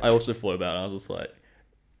yesterday. I also thought about it. I was just like,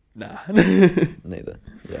 nah. Neither.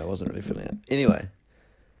 Yeah, I wasn't really feeling it. Anyway,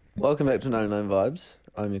 welcome back to 99 Vibes.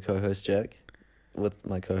 I'm your co-host Jack, with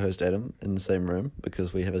my co-host Adam in the same room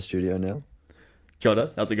because we have a studio now. Kia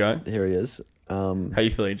ora, how's it going? Here he is. How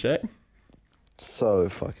you feeling, Jack? So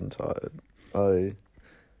fucking tired. I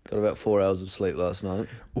got about 4 hours of sleep last night.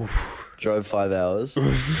 Oof. Drove 5 hours.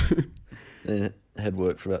 Then had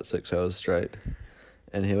work for about 6 hours straight.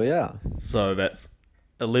 And here we are. So that's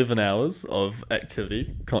 11 hours of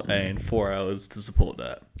activity and 4 hours to support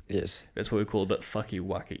that. Yes. That's what we call a bit fucky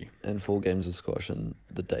wucky. And 4 games of squash in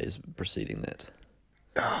the days preceding that.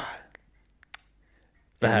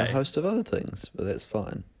 But and hey, a host of other things, but that's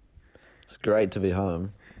fine. It's great to be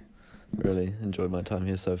home. Really enjoyed my time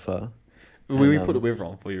here so far. we put the weather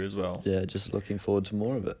on for you as well. Yeah, just looking forward to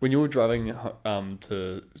more of it. When you were driving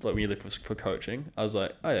to, like when you left for coaching, I was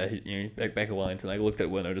like, oh yeah, you know, back at Wellington, I looked at the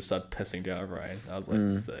window, just started pissing down with rain. I was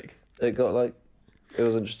like, sick. It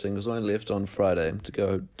was interesting because when I left on Friday to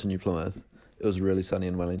go to New Plymouth, it was really sunny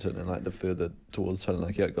in Wellington, and like the further towards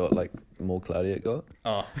Taranaki it got, like more cloudy it got.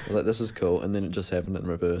 Oh. I was like, this is cool, and then it just happened in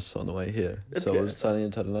reverse on the way here. It's so good. it was sunny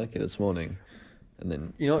in Taranaki this morning, and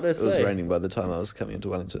then You know what they it was say? raining by the time I was coming into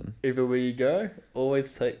Wellington. Everywhere you go,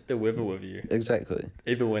 always take the weather with you. Exactly.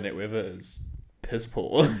 Even when that weather is piss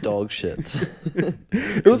poor. Dog shit.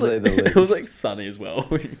 It was like, it was like sunny as well.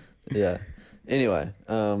 Yeah. Anyway,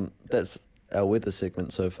 that's our weather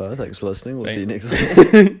segment so far. Thanks for listening. We'll see you next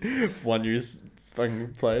week. One news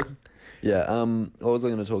fucking plays. Yeah. What was I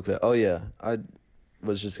going to talk about? Oh yeah, I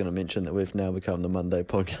was just going to mention that we've now become the Monday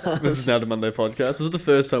podcast. This is now the Monday podcast. This is the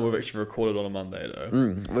first time we've actually recorded on a Monday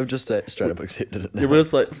though. We've just straight up accepted it now. Yeah, but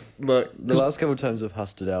it's like, look, The last couple of times we've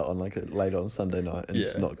hussed it out on like late on Sunday night and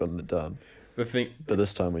just Yeah. not gotten it done. But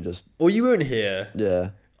this time we just well, you weren't here. yeah.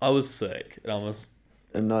 I was sick, and I was.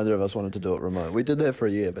 And neither of us wanted to do it remote. We did that for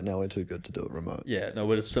a year, but now we're too good to do it remote. Yeah, no,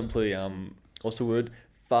 but it's simply what's the word?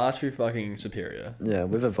 Far too fucking superior. Yeah,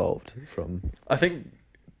 we've evolved from I think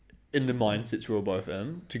in the mindsets we were both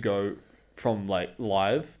in to go from like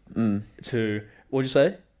live to what'd you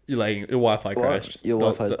say? Your Wi-Fi crashed. Your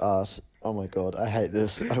Wi-Fi's ass. Oh my god, I hate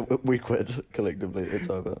this. We quit collectively. It's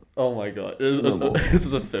over. Oh my god, No more. this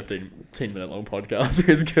is a 10-minute long podcast.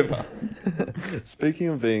 Let's give up. Speaking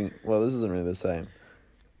of being, well, this isn't really the same.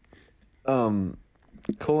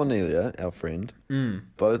 Cornelia, our friend,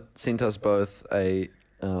 both sent us both a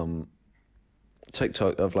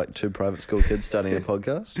TikTok of like 2 private school kids starting a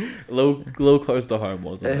podcast. A little close to home,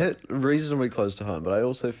 wasn't It it? hit reasonably close to home, but I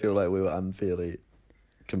also feel like we were unfairly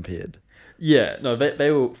compared. Yeah, no,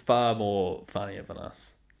 they were far more funnier than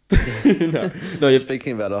us. no, you're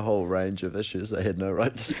Speaking about a whole range of issues they had no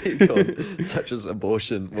right to speak on, such as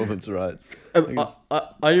abortion, women's rights.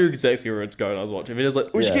 I knew exactly where it's going. I was watching. It was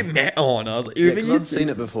like, we should Yeah. get Matt on. I was like, Yeah, 'cause I'd seen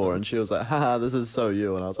it before, and she was like, haha, this is so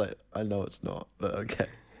you. And I was like, I know it's not, but okay.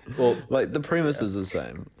 Well, Like, the premise is the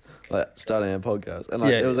same. Like, starting a podcast. And,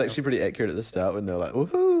 like, Yeah, it was yeah. actually pretty accurate at the start when they were like,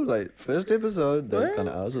 woohoo, like, first episode. That was kind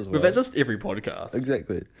of ours as well. but that's just every podcast.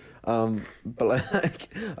 Exactly. But,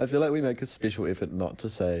 like, I feel like we make a special effort not to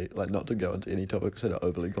say, like, not to go into any topics that are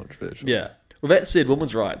overly controversial. Yeah. Well, that said,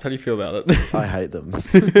 women's rights. How do you feel about it? I hate them.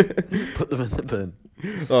 Put them in the bin.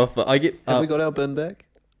 Oh, I get. Have we got our bin back?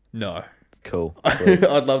 No. Cool. Sweet.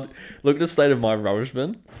 I'd love to look at the state of my rubbish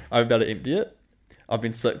bin. I'm about to empty it. I've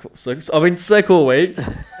been sick. I've been sick all week.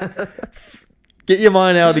 Get your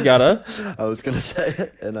mind out of the gutter. I was going to say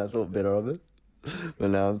it, and I thought better of it. But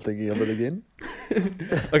now I'm thinking of it again.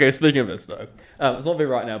 Okay, speaking of this though, it's not very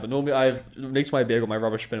right now, but normally next to my bed, I got my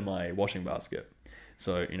rubbish bin in my washing basket.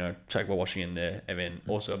 So check my washing in there, and then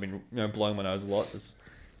also I've been blowing my nose a lot.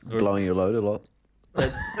 Blowing your load a lot.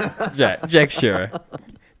 That's Jack Shearer.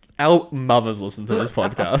 Our mothers listen to this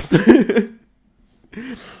podcast.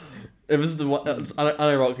 It was the one.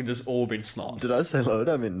 Unironically, just all been snot. Did I say load?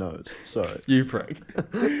 I meant nose. Sorry. You prick.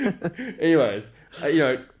 Anyways,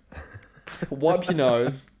 wipe your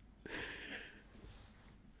nose.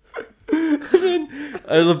 And then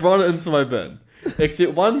I LeBron it into my bin.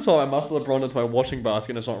 Except one time I must have LeBron it into my washing basket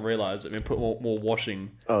and just not realised it and then put more washing.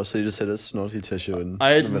 Oh, so you just had a snotty tissue in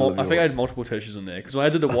I the middle of your think I had multiple tissues in there because when I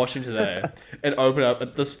did the washing today and opened it up,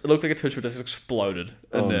 it looked like a tissue just exploded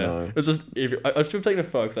in there. No. It was just I should have taken a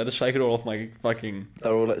photo because I had to shake it all off my fucking.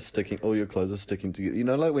 They're all like sticking, all your clothes are sticking together. You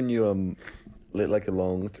know, like when you let like a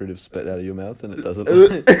long thread of spit out of your mouth and it doesn't,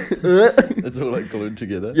 it's all like glued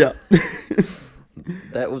together. Yeah.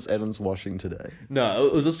 That was Adam's washing today. No,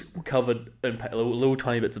 it was just covered in little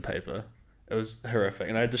tiny bits of paper. It was horrific,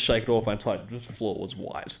 and I had to shake it off. My entire floor was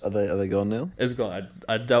white. Are they gone now? It's gone.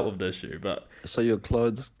 I dealt with the issue, but So your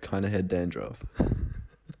clothes kind of had dandruff.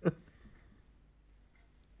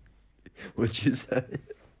 Would you say?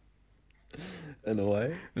 In a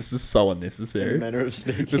way? this is so In unnecessary. a manner of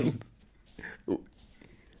speaking.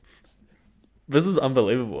 This is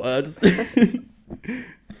unbelievable. The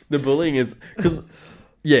bullying is because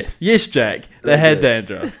yes, Jack. They had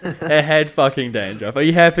dandruff. They had fucking dandruff. Are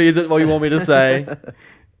you happy? Is it what you want me to say? And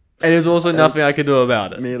there's also nothing I can do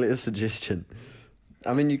about it. Merely a suggestion.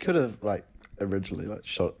 I mean, you could have originally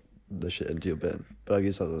shot the shit into your bin, but I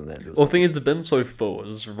guess other than that, there was Well, the thing is, the bin's so full,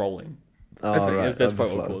 it's just rolling. I think right, that's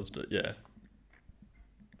probably what overflow. caused it. Yeah.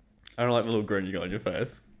 I don't like the little grin you got on your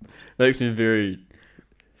face. Makes me very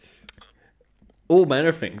all manner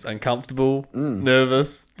of things: uncomfortable,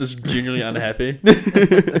 nervous, just genuinely unhappy.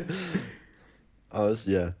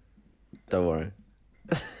 Don't worry.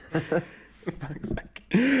 Fuck's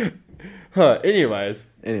sake. Huh, anyways,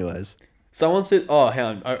 someone said, "Oh, hang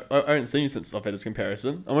on, I haven't seen you since I've had this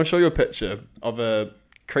comparison. I'm gonna show you a picture of a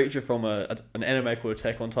creature from an anime called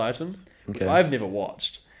Attack on Titan. Okay. I've never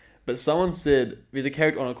watched, but someone said there's a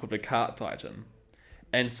character on it called the Cart Titan,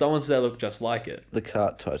 and someone said they look just like it. The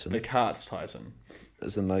Cart Titan. The Cart Titan.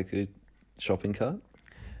 Is in a shopping cart?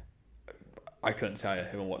 I couldn't tell you. I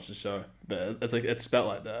haven't watched the show, but it's spelled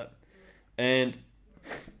like that. And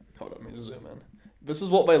hold on, let me zoom in. This is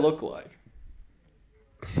what they look like.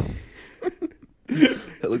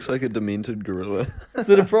 It looks like a demented gorilla.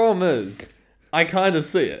 So the problem is, I kind of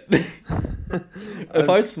see it. If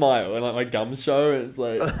I smile and my gums show, it's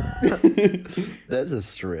like That's a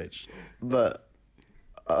stretch. But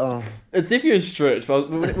it's definitely a stretch. But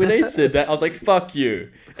when they said that, I was like, "Fuck you!"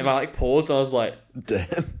 And I paused. And I was like, damn.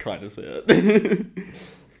 "Kind of see it."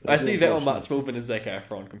 I see that one unfortunate. much more than the Zac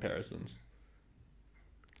Efron comparisons.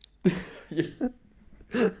 Yeah.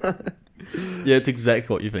 Yeah, it's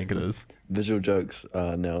exactly what you think it is. Visual jokes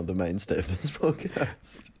are now the mainstay of this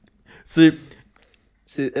podcast. See,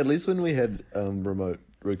 At least when we had remote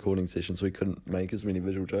recording sessions, we couldn't make as many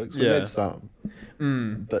visual jokes. We Yeah. made some,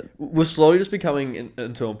 but we're slowly just becoming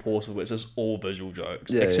into a portal where it's just all visual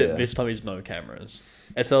jokes. Yeah, except yeah. this time there's no cameras.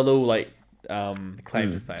 It's a little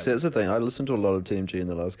claim to fame. So that's the thing. I listened to a lot of TMG in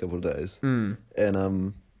the last couple of days,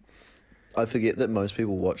 and I forget that most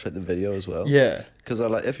people watch the video as well. Yeah. Because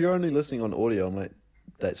if you're only listening on audio, I'm like,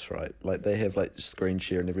 that's right. They have screen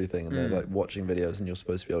share and everything, and they're watching videos, and you're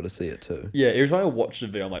supposed to be able to see it too. Yeah, every time I watch the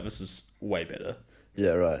video, I'm like, this is way better.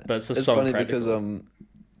 Yeah, right. But it's just so funny practical. because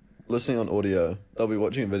listening on audio, they'll be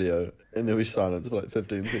watching a video and there'll be silence for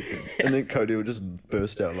 15 seconds, and then Cody will just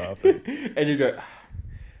burst out laughing. And you go,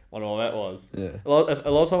 wonder what that was. Yeah. A lot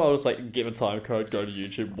of time I'll just get a time code, go to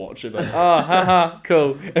YouTube, watch it, haha,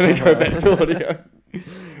 cool, and then go back to audio.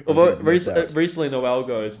 Although miss out. recently Noel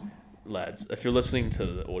goes, lads, if you're listening to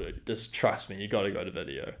the audio, just trust me, you got to go to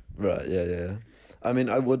video. Right. Yeah. I mean,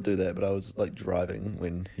 I would do that, but I was driving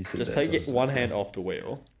when he said Just that. take one hand off the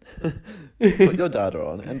wheel Put your data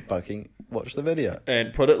on and fucking watch the video.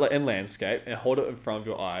 and put it in landscape and hold it in front of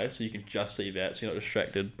your eyes so you can just see that, so you're not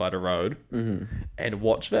distracted by the road, and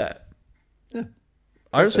watch that. Yeah.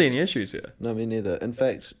 I don't see any issues here. No, me neither. In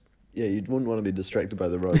fact, yeah, you wouldn't want to be distracted by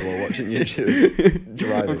the road while watching YouTube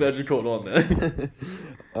driving. I'm glad you caught on there.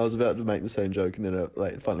 I was about to make the same joke, and then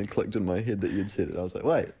it finally clicked in my head that you'd said it. I was like,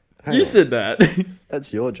 wait, hang You on. said that.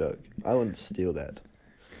 That's your joke. I wouldn't steal that.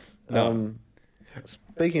 No.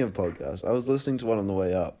 Speaking of podcasts, I was listening to one on the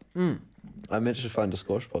way up. I managed to find a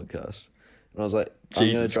squash podcast, and I was like, I'm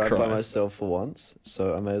going to Jesus drive by Christ. myself for once,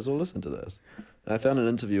 so I may as well listen to this. And I found an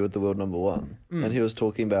interview with the world number one, and he was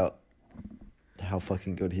talking about how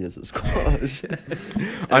fucking good he is at squash.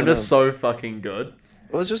 I'm just so fucking good.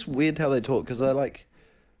 Well, it's just weird how they talk, because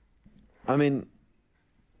I mean,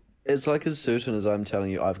 it's as certain as I'm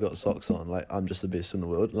telling you I've got socks on, I'm just the best in the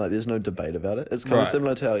world. There's no debate about it. It's kind of Right.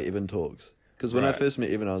 similar to how Evan talks. Because when I Right. first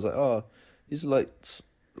met Evan, I was like, oh, he's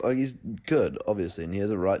he's good, obviously, and he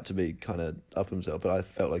has a right to be kind of up himself, but I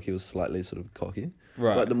felt like he was slightly sort of cocky.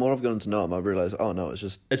 Right. The more I've gotten to know him, I've realised, oh no, it's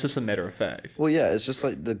just, It's just a matter of fact. well, yeah, it's just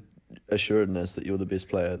the assuredness that you're the best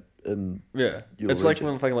player in. Yeah. Your It's like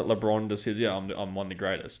region. when LeBron just says, yeah, I'm one of the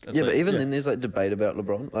greatest. It's Yeah, like, but even then there's debate about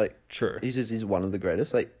LeBron. True. He says he's one of the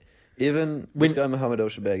greatest. Even When- this guy Mohamed El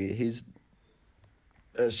Shabaghi,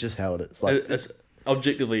 it's just how it is. It's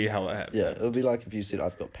objectively how it happened. Yeah, it would be like if you said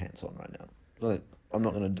I've got pants on right now. I'm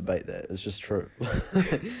not going to debate that. It's just true.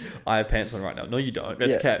 I have pants on right now. No, you don't.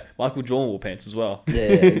 That's Yeah. cat. Michael Jordan wore pants as well. Yeah,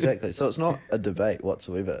 exactly. So it's not a debate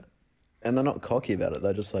whatsoever, and they're not cocky about it.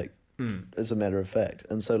 They're just it's a matter of fact.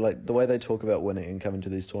 And so the way they talk about winning and coming to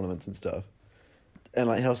these tournaments and stuff, And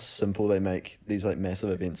like how simple they make these like massive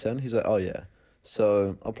events sound. He's like, oh yeah,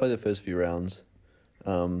 so I'll play the first few rounds,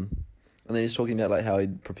 and then he's talking about like how he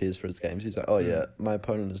prepares for his games. He's like, oh yeah, my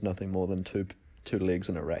opponent is nothing more than two legs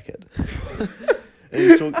and a racket.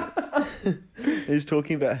 And he's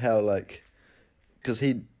talking about how like, because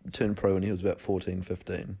he turned pro when he was about 14,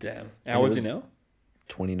 15. Damn. How old is he now?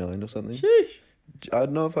 29 or something. Sheesh. I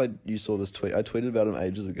don't know if you saw this tweet. I tweeted about him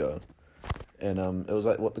ages ago, and it was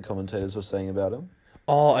like what the commentators were saying about him.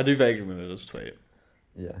 Oh, I do vaguely remember this tweet.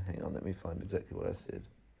 Yeah, hang on, let me find exactly what I said.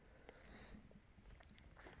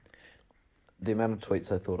 The amount of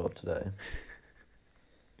tweets I thought of today.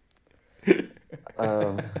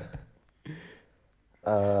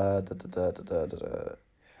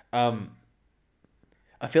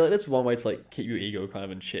 I feel like that's one way to like keep your ego kind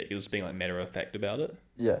of in check, is being like matter of fact about it.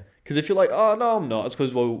 Yeah. Because if you're like, oh no, I'm not, it's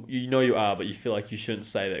because well you know you are, but you feel like you shouldn't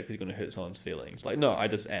say that because you're gonna hurt someone's feelings. Like no, I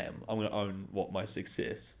just am. I'm gonna own what my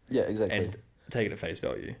success. Yeah, exactly. And take it at face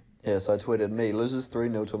value. Yeah, so I tweeted, me, loses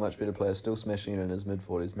 3-0 to a much better player, still smashing it in his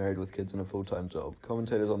mid-40s, married with kids and a full-time job.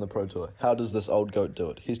 Commentators on the Pro Tour, how does this old goat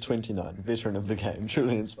do it? He's 29, veteran of the game,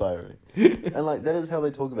 truly inspiring. And, like, that is how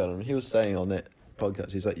they talk about him. He was saying on that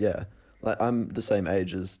podcast, he's like, yeah, like, I'm the same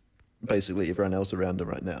age as basically everyone else around him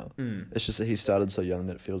right now. It's just that he started so young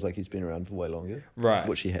that it feels like he's been around for way longer. Right.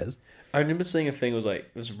 Which he has. I remember seeing a thing, it was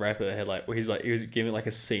like, this rapper had like, where he was giving like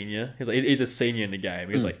a senior. He's a senior in the game.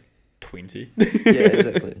 He was like 20. Yeah,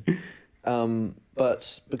 exactly.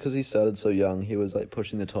 But because he started so young, he was like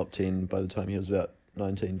pushing the top 10 by the time he was about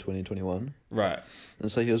 19, 20, 21. Right.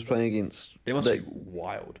 And so he was playing against... It must be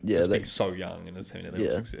wild. Yeah. Just being so young and having that level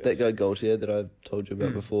of success. That guy Gaultier that I told you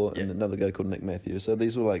about before, and Yeah. another guy called Nick Matthews. So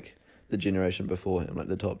these were like the generation before him, like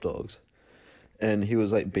the top dogs. And he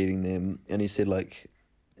was like beating them, and he said like,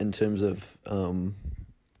 in terms of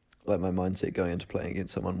like my mindset going into playing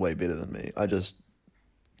against someone way better than me, I just...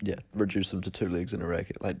 reduce them to two legs and a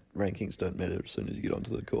racket. Like, rankings don't matter as soon as you get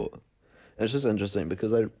onto the court. And it's just interesting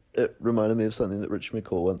because it reminded me of something that Rich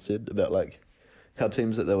McCaw once said about, like, how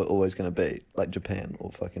teams that they were always going to beat, like Japan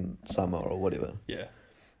or fucking Samoa or whatever. Yeah.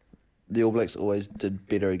 The All Blacks always did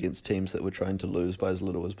better against teams that were trying to lose by as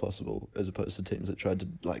little as possible, as opposed to teams that tried to,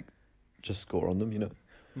 like, just score on them, you know?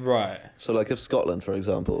 Right. So, like, if Scotland, for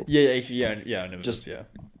example... Yeah, actually, I never just this,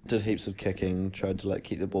 did heaps of kicking, tried to, like,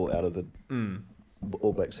 keep the ball out of the...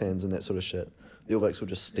 All Blacks' hands and that sort of shit, the All Blacks would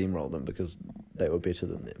just steamroll them because they were better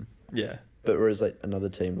than them. Yeah. But whereas like another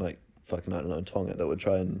team like fucking, I don't know, Tonga, that would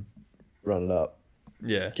try and run it up,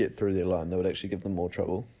 get through their line, they would actually give them more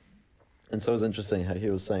trouble. And so it was interesting how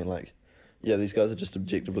he was saying like, yeah, these guys are just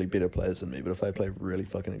objectively better players than me, but if I play really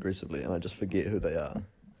fucking aggressively and I just forget who they are,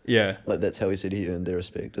 like that's how he said he earned their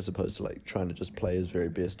respect, as opposed to like trying to just play his very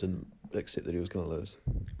best and accept that he was going to lose.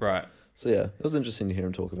 Right. So yeah, it was interesting to hear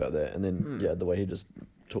him talk about that, and then the way he just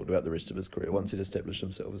talked about the rest of his career once he'd established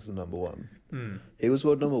himself as the number one. He was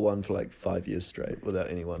world number one for like 5 years straight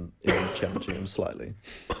without anyone even challenging him slightly.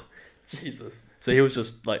 Jesus. So he was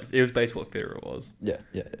just like, it was based what Federer was. Yeah,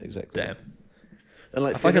 exactly. Damn. And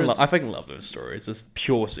like I fucking love those stories. It's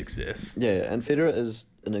pure success. Yeah, and Federer is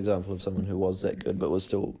an example of someone who was that good but was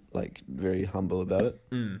still like very humble about it.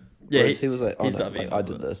 Yeah, whereas he was like, oh no, being like, I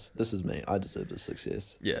did this. This is me. I deserve this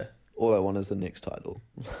success. Yeah. All I want is the next title.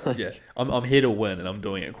 Yeah, I'm here to win, and I'm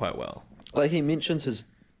doing it quite well. Like, he mentions his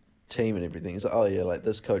team and everything. He's like, oh yeah, like,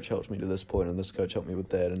 this coach helped me to this point, and this coach helped me with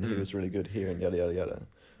that, and he was really good here, and yada, yada, yada.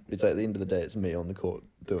 But it's like, at the end of the day, it's me on the court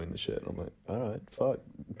doing the shit. And I'm like, alright, fuck.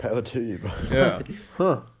 Power to you, bro. Yeah.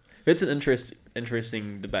 Huh. It's an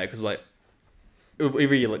interesting debate, because, like,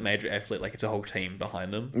 every like major athlete, like, it's a whole team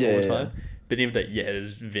behind them all the time. Yeah. But at the end of the day, it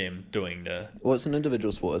is them doing the... Well, it's an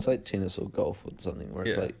individual sport. It's like tennis or golf or something, where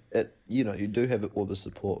it's like, you know, you do have all the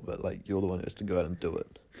support, but like, you're the one who has to go out and do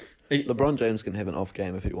it. LeBron James can have an off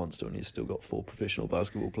game if he wants to, and he's still got 4 professional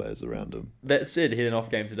basketball players around him. That said, he had an off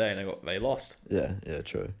game today, and they lost. Yeah,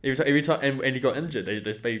 true. Every time, and he got injured.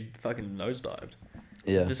 They fucking nosedived.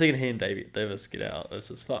 Yeah. The second hand Davis get out, it's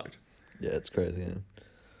just fucked. Yeah, it's crazy.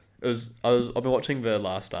 Yeah. I've been watching The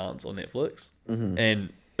Last Dance on Netflix,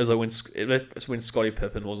 and it was like when Scottie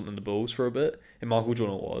Pippen wasn't in the Bulls for a bit, and Michael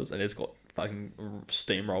Jordan was, and it's got fucking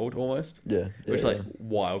steamrolled almost. Yeah. Which is like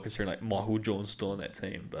wild, considering like Michael Jordan's still on that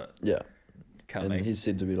team, but he's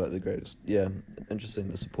said to be like the greatest. Yeah, interesting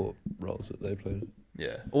the support roles that they played.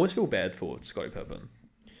 Yeah, almost feel bad for Scottie Pippen.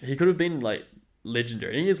 He could have been like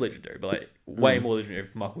legendary, and he is legendary, but like way more legendary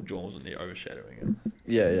if Michael Jordan wasn't there overshadowing him.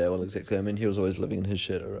 Yeah, well, exactly. I mean, he was always living in his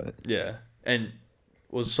shadow, right? Yeah, and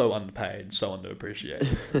was so underpaid, so underappreciated.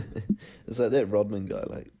 It's like that Rodman guy,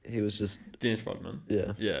 like, he was just... Dennis Rodman.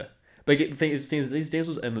 Yeah. Yeah. But the thing is, these deals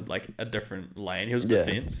was in like a different lane. He was Yeah.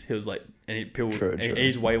 defense. He was like, and he people, True, and true.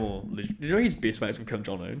 he's way more. You know, he's best mates with Kim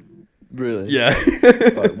Jong Un. Really? Yeah.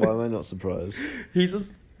 Fuck, why am I not surprised? He's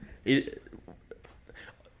just,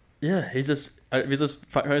 yeah. He's just. There's this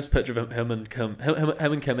famous picture of him and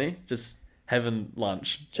Kimmy just having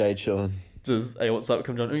lunch. Jay chillin'. Just, hey, what's up,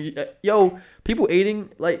 Kim Jong Un? Yo, people eating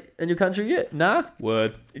like in your country yet? Nah.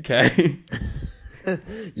 Word. Okay.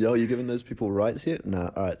 Yo, you giving those people rights yet? Nah.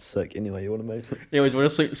 All right, sick. Anyway, you want to make it? Anyways, want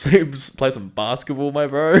to play some basketball, my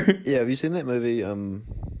bro? Yeah. Have you seen that movie?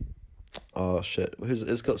 Oh shit.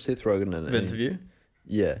 It's got Seth Rogen in it. The Interview.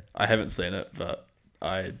 Yeah. I haven't seen it, but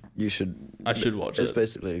You should. I should watch It's it.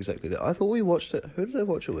 basically exactly that. I thought we watched it. Who did I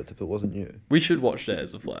watch it with? If it wasn't you, We should watch that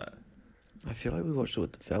as a flat. I feel like we watched it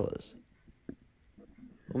with the fellas.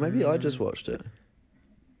 Or maybe I just watched it.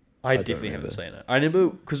 I don't definitely haven't remember. seen it. I remember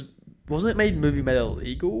because wasn't it movie made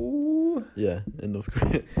illegal? Yeah, in North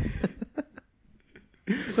Korea.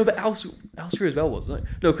 No, but Austria as well, wasn't it?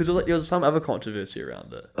 No, because there was some other controversy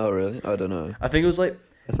around it. Oh really? I don't know. I think it was like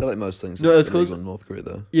I feel like most things. No, are it's 'cause- illegal in North Korea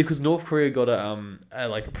though. yeah, because North Korea got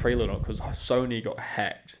like a prelude on it because Sony got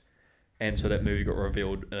hacked, and so that movie got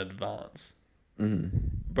revealed in advance. Mm-hmm.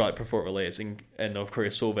 But like before it released, and North Korea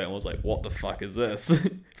saw that and was like, "What the fuck is this?"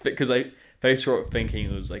 Because they saw it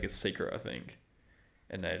thinking it was like a secret, I think,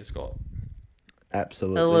 and they just got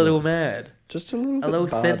Absolutely. a little not. mad, Just a little. a Bit little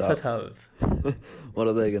barred up. sensitive. What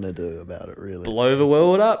are they gonna do about it? Really? Blow the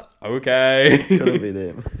world up? Okay. Couldn't be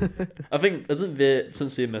them. I think isn't there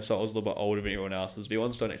since their missiles a little bit older than everyone else's, the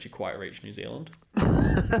ones don't actually quite reach New Zealand.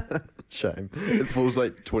 Shame. It falls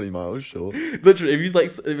like 20 miles short. Literally, if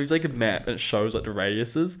you take a map and it shows like the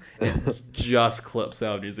radiuses, it just clips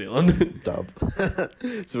out of New Zealand. Dub.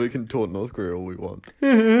 So we can taunt North Korea all we want.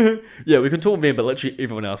 Yeah, we can talk them, but literally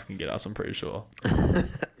everyone else can get us. I'm pretty sure.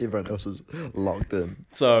 Everyone else is locked in.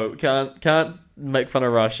 So can't make fun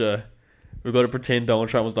of Russia. We've got to pretend Donald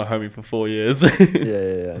Trump was the homie for 4 years.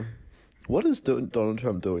 Yeah. What is Donald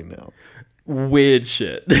Trump doing now? Weird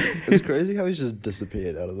shit. It's crazy how he's just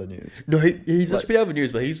disappeared out of the news. No, he's just Like- been out of the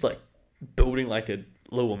news, but he's like building like a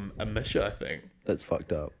little militia, I think. That's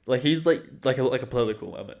fucked up. Like he's like a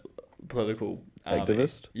political army.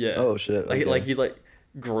 Activist? Yeah. Oh shit. Like okay. like he's like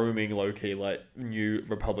grooming low key like new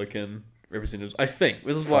Republican representatives. I think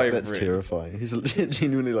this is why Fuck, that's I've read. terrifying. He's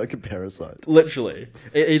genuinely like a parasite. Literally,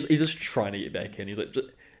 he's just trying to get back in. He's like,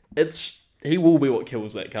 he will be what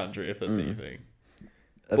kills that country if it's anything.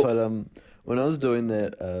 If I'd when I was doing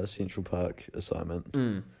that Central Park assignment,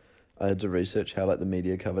 I had to research how like the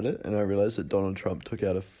media covered it, and I realized that Donald Trump took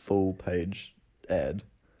out a full page ad,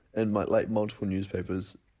 and like multiple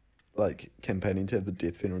newspapers, like campaigning to have the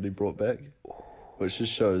death penalty brought back, which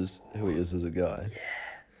just shows who he is as a guy. Yeah.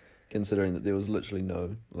 Considering that there was literally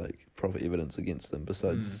no like proper evidence against them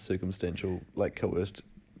besides circumstantial, like coerced,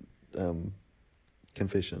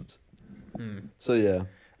 confessions. So yeah.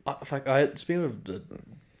 Speaking of the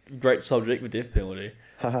great subject, the death penalty.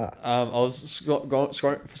 Haha. I was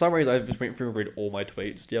scrolling for some reason. I just went through and read all my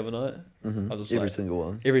tweets the other night. Mm-hmm. I was just Every like, single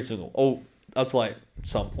one. every single, up to like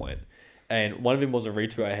some point. And one of them was a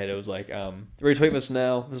retweet I had. It was like, retweet this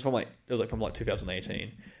now. This is from like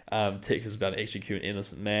 2018. Texas about to execute an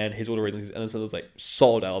innocent man. Here's all the reasons he's innocent. It was like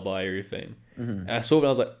solid alibi, everything. Mm-hmm. And I saw it and I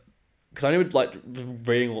was like, because I knew like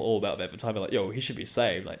reading all about that at the time. I'm like, yo, he should be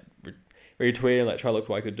saved. Like retweeting, like try to look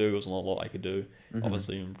what I could do. It was not a lot I could do. Mm-hmm.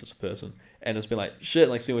 Obviously, I'm just a person. And it's been like shit.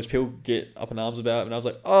 Like seeing these people get up in arms about it, and I was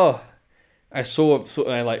like, oh. I saw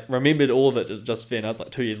and I like remembered all of it just then. I was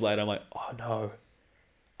like 2 years later. I'm like, oh no,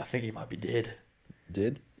 I think he might be dead.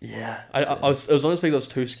 Dead? Yeah. I was. It was one of those things I was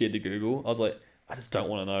too scared to Google. I was like, I just don't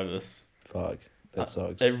want to know this. Fuck. That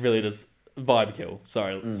sucks. It really does. Vibe kill.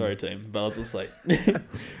 Sorry, team. But I was just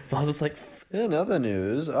like, In other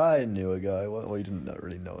news, I knew a guy. Well, you didn't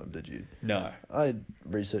really know him, did you? no, I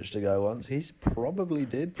researched a guy once. He's probably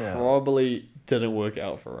dead now. probably didn't work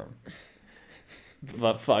out for him.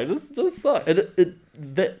 But fuck, just suck. The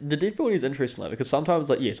death penalty is interesting, like, because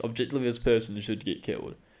sometimes, like, yes, objectively this person should get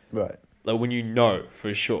killed, Right. like when you know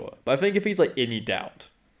for sure. But I think if he's like any doubt,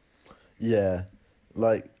 Yeah.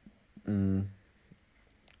 Like,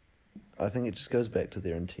 I think it just goes back to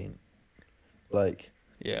their intent. Like,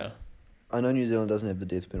 yeah. I know New Zealand doesn't have the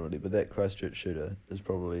death penalty, but that Christchurch shooter is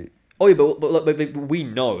probably... Oh yeah, but we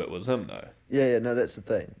know it was him though. Yeah, no, that's the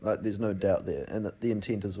thing. Like, there's no doubt there. And the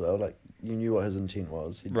intent as well. Like, you knew what his intent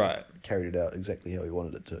was. He Right. carried it out exactly how he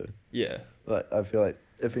wanted it to. Yeah, Like, I feel like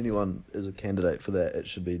if anyone is a candidate for that, it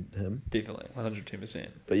should be him. definitely, 110%.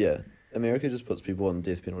 But yeah, America just puts people on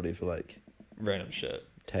death penalty for, like, Random shit.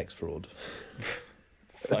 tax fraud.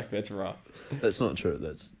 Fuck, that's rough. That's not true.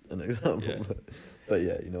 That's an example. Yeah. But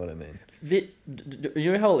yeah, you know what I mean.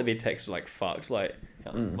 You know how like, their text is like fucked, like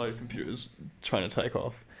how my computer's trying to take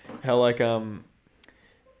off. How like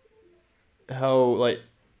how like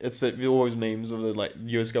it's that always memes of the like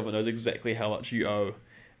US government knows exactly how much you owe,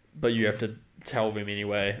 but you have to tell them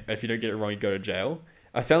anyway. If you don't get it wrong, you go to jail.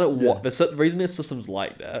 I found it the reason there's systems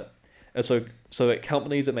like that is so that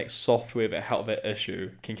companies that make software that help that issue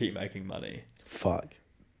can keep making money. Fuck,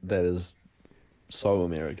 that is so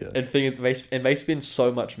America. And the thing is, they spend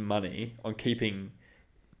so much money on keeping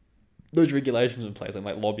those regulations in place and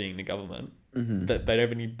like lobbying the government that they don't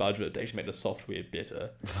have any budget to actually make the software better.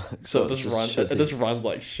 So it just runs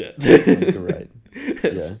like shit. Great.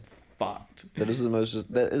 It's fucked. That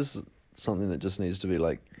is something that just needs to be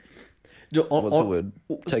like, what's the word?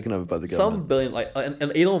 Taken over by the government. Some billion, like,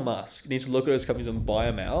 and Elon Musk needs to look at those companies and buy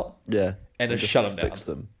them out. Yeah. And just shut them down. Fix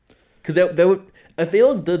them. Because they would, if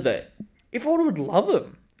Elon did that, everyone would love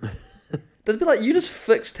him. They'd be like, you just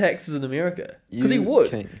fix taxes in America. Because he would.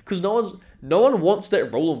 Because no one wants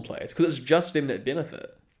that rule in place. Because it's just them that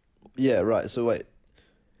benefit. Yeah, right. So wait.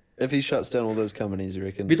 If he shuts down all those companies, you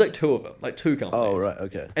reckon? There's like two of them. Like two companies. Oh, right.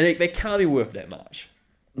 Okay. And they can't be worth that much.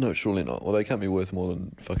 No, surely not. Well, they can't be worth more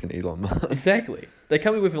than fucking Elon Musk. Exactly. They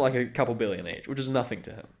can't be worth like a couple billion each, which is nothing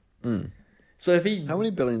to him. So if he... How many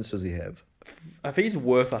billions does he have? If he's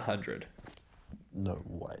worth 100... No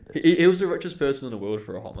way. He was the richest person in the world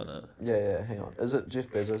for a hot minute. Yeah, hang on. Is it Jeff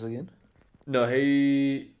Bezos again? No,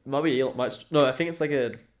 he might be Elon. No, I think it's like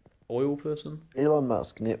a oil person. Elon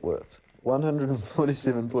Musk net worth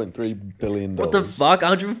 $147.3 billion. What the fuck?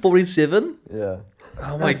 147? Yeah.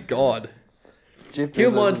 Oh my god. Jeff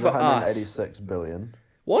Bezos is 186 billion.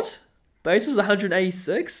 What? Bezos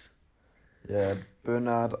 186? Yeah.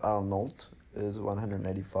 Bernard Arnault is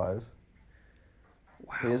 185.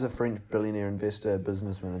 Wow. He is a French billionaire, investor,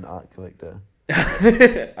 businessman, and art collector.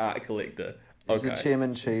 Art collector. He's the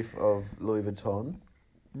chairman-chief of Louis Vuitton.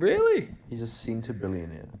 Really? He's a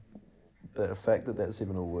centibillionaire. The fact that that's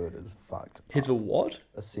even a word is fucked. He's a what?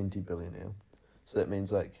 A centibillionaire. So that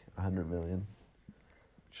means like 100 million.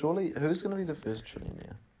 Surely, who's going to be the first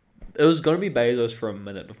trillionaire? It was going to be Bezos for a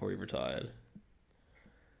minute before he retired.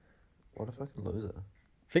 What a fucking loser.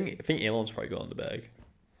 I think Elon's probably got on the bag.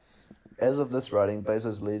 As of this writing,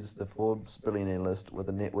 Bezos leads the Forbes billionaire list with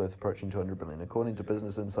a net worth approaching 200 billion. According to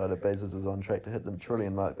Business Insider, Bezos is on track to hit the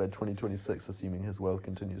trillion mark by 2026, assuming his wealth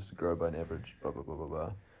continues to grow by an average. Blah, blah, blah, blah,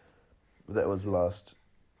 blah. That was that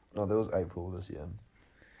was April this year.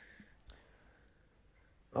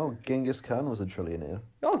 Oh, Genghis Khan was a trillionaire.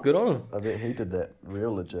 Oh, good on him. I bet he did that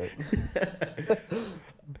real legit.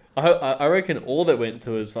 I reckon all that went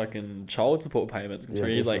to his fucking child support payments,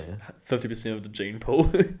 considering he's like 50% of the gene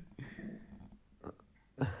pool.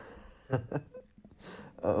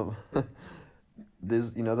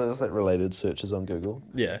 There's those like related searches on Google.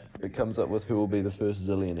 Yeah. It comes up with who will be the first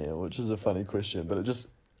zillionaire, which is a funny question, but it just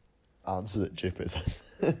answers it Jeff Bezos.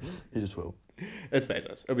 He just will. It's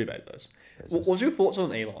Bezos. It'll be Bezos. What's your thoughts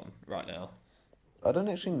on Elon right now? I don't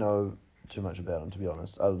actually know too much about him, to be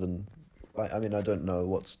honest, other than I don't know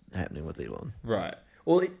what's happening with Elon. Right.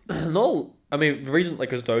 Well, the reason, like,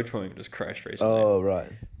 because Dogecoin just crashed recently. Oh,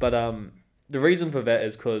 right. But the reason for that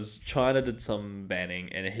is because China did some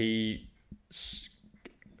banning, and he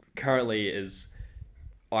currently is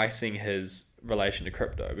icing his relation to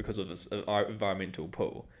crypto because of his environmental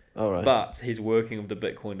pull. Oh, right. But he's working with the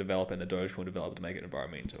Bitcoin developer and the Dogecoin developer to make it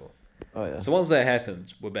environmental. Oh, yeah. So once that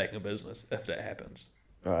happens, we're back in business, if that happens.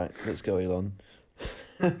 All right, let's go, Elon.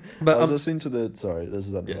 But I was listening to sorry, this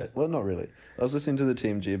is unrelated. Yeah. Well, not really. I was listening to the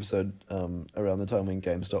TMG episode around the time when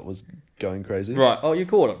GameStop was going crazy. Right. Oh, you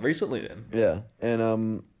caught it recently then? Yeah,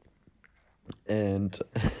 and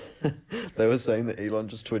they were saying that Elon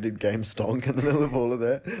just tweeted GameStonk in the middle of all of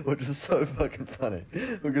that, which is so fucking funny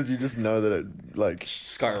because you just know that it like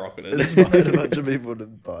skyrocketed, inspired a bunch of people to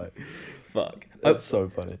buy. Fuck. That's so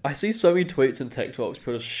funny. I see so many tweets and TikToks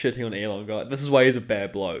people shitting on Elon, going, this is why he's a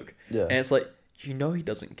bad bloke. Yeah. And it's like, he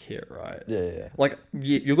doesn't care, right? Yeah. Like,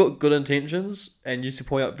 you've got good intentions and you usuld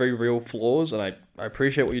point out very real flaws, and I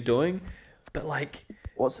appreciate what you're doing, but like,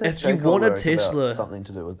 what's that? If you want a Tesla, about something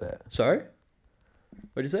to do with that? Sorry,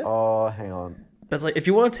 what did you say? Oh, hang on. But it's like, if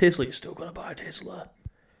you want a Tesla, you're still gonna buy a Tesla,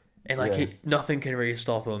 and like, nothing can really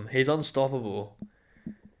stop him. He's unstoppable.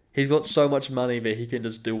 He's got so much money that he can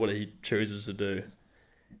just do what he chooses to do,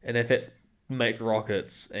 and if it's make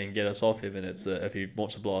rockets and get us off heaven, if he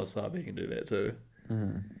wants to blow us up, he can do that too.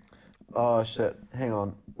 Mm-hmm. Oh shit! Hang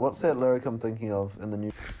on. What's that lyric I'm thinking of in the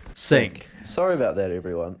new Sink? Sorry about that,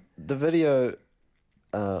 everyone. The video.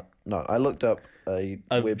 No, I looked up a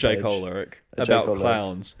J. Cole lyric about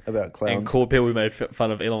clowns. About clowns. And called people who made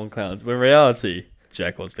fun of Elon clowns. When in reality,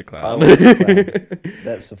 Jack was the I clown. was the clown.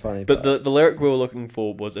 That's the funny But part. the lyric we were looking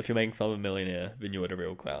for was, if you're making fun of a millionaire, then you're a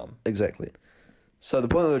real clown. Exactly. So the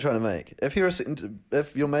point that we're trying to make, if you're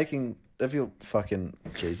fucking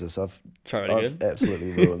Jesus, I've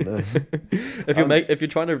absolutely ruined this. If you're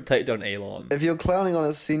trying to take down Elon, If you're clowning on a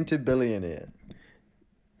centibillionaire,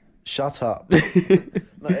 shut up.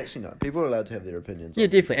 No, actually, no. People are allowed to have their opinions. yeah,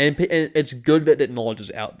 definitely, and it's good that that knowledge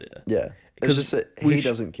is out there. Yeah, it's Because just that he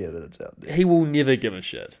doesn't care that it's out there. He will never give a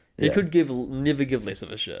shit. He Yeah. could never give less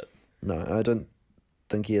of a shit No, I don't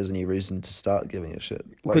think he has any reason to start giving a shit.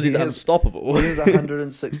 because he's unstoppable. He has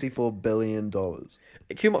 $164 billion. For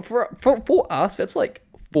us, that's like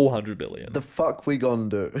 400 billion. The fuck we gonna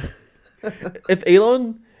do? If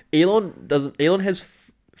Elon has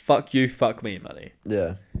fuck you, fuck me money.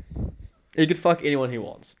 Yeah, He could fuck anyone he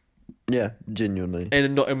wants, yeah, genuinely.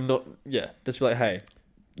 and not yeah. Just be like, hey,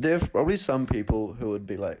 There's probably some people who would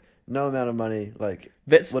be like, no amount of money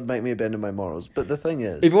that's would make me abandon my morals. But the thing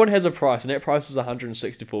is, everyone has a price, and that price is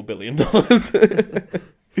 $164 billion.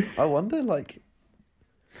 I wonder,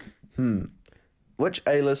 which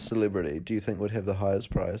A-list celebrity do you think would have the highest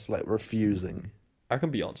price? Like refusing, I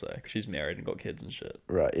reckon Beyonce, because she's married and got kids and shit.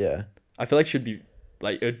 right? Yeah, I feel like she'd be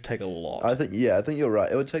like, it would take a lot. I think you're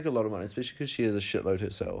right. It would take a lot of money, especially because she has a shitload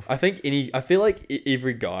herself. I feel like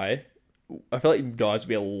every guy. I feel like guys would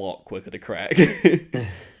be a lot quicker to crack.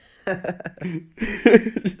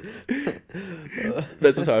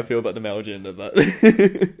 That's just how I feel about the male gender, but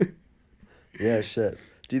Yeah, shit.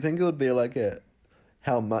 Do you think it would be like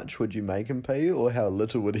how much would you make him pay you, or how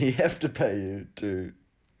little would he have to pay you to,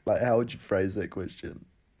 how would you phrase that question?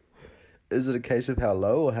 Is it a case of how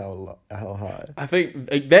low or how high? I think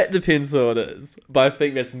that depends on what it is. But I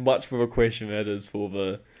think that's much more a question that is for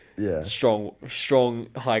the strong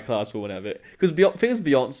high class woman have it. Because thing is,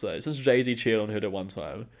 Beyonce, since Jay-Z cheated on her at one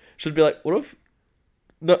time, should be like, what if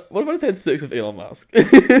I just had sex with Elon Musk? What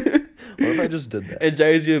if I just did that? And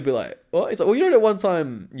Jay-Z would be like, what? It's like, well, you know that one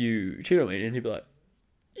time you cheated on me? And he'd be like,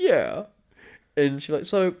 yeah. And she'd be like,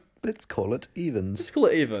 so Let's call it evens. let's call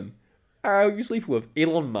it even. You sleeping with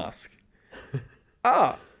Elon Musk?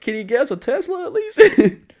 Can you get us a Tesla at least?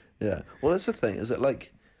 Yeah. Well, that's the thing. Is it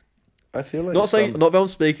I feel like Not that I'm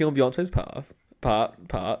speaking on Beyonce's part.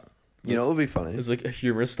 You know, it would be funny It's like a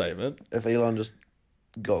humorous statement. if Elon just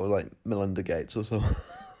got with Melinda Gates or something.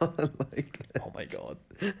 Oh my god.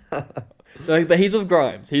 No, but he's with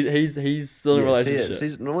Grimes. He's still in a relationship. He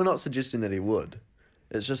is. We're not suggesting that he would.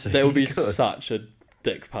 It's just That would be could. such a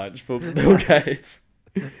dick punch for Bill Gates.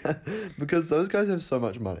 Because those guys have so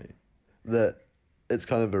much money that it's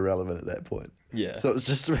kind of irrelevant at that point. Yeah. So it's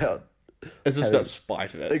just about. It's just about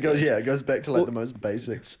spite of it. It goes back to the most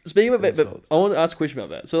basic. Speaking of that, but insult. I want to ask a question about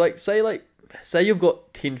that. So say you've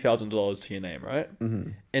got $10,000 to your name, right? Mm-hmm.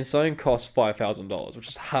 And something costs $5,000, which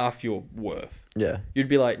is half your worth. Yeah. You'd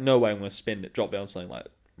be like, no way, I'm going to spend it, drop down something like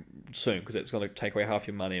soon, because it's going to take away half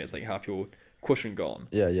your money. It's like half your cushion gone.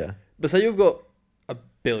 Yeah, yeah. But say you've got $1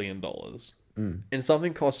 billion, and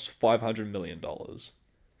something costs $500 million.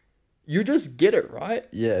 You just get it, right?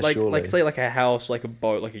 Yeah, surely. surely. Say a house, a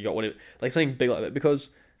boat, a yacht, whatever, something big like that. Because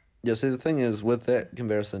Yeah, see, the thing is, with that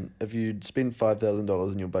comparison, if you spend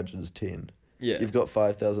 $5,000 and your budget is 10, yeah, you've got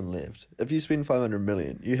 5,000 left. If you spend 500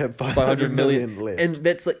 million, you have 500 million left. and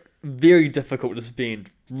that's very difficult to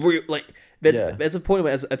spend. That's a point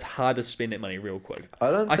where it's hard to spend that money real quick.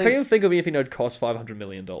 I can't even think of anything that would cost $500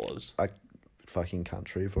 million. Fucking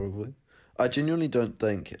country, probably. I genuinely don't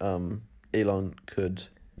think Elon could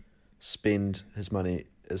spend his money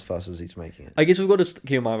as fast as he's making it. I guess we've got to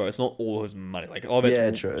keep in mind, though, it's not all his money.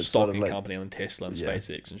 That's true. It's stock sort of in company and Tesla and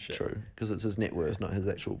SpaceX and shit. True, because it's his net worth, not his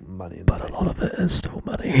actual money. In But a lot of it is still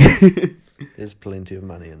money. There's plenty of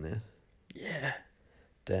money in there. Yeah.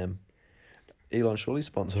 Damn. Elon, surely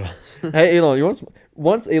sponsor us. Hey Elon,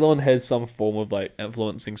 once Elon has some form of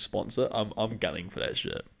influencing sponsor, I'm gunning for that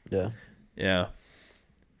shit. Yeah. Yeah.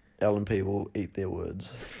 LNP will eat their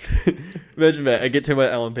words. Imagine that. I get to my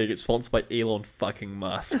LNP, get sponsored by Elon fucking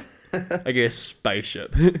Musk. I get a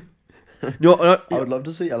spaceship. No, I would love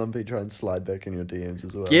to see LNP try and slide back in your DMs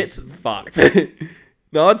as well. Get fucked.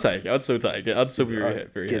 No, I'd take it. I'd still take it. I'd still be very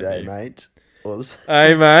happy. G'day, mate.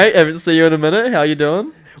 Hey, mate. Haven't seen you in a minute. How you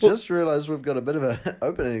doing? Just realised we've got a bit of an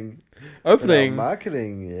opening. In our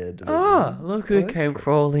marketing. Yeah. Look who came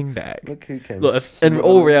crawling back. Look who came. Look, in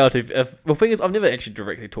all reality, the thing is, I've never actually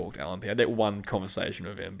directly talked to LNP. I had that one conversation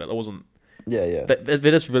with him, but it wasn't. Yeah. That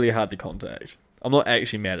is really hard to contact. I'm not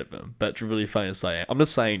actually mad at them, but it's really funny to say. I'm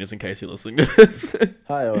just saying, just in case you're listening to this.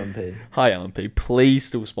 Hi, LNP. Hi, LNP. Please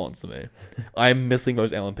still sponsor me. I'm missing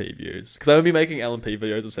those LNP views because I would be making LNP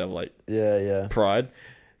videos instead of yeah, Pride.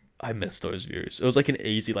 I miss those views. It was like an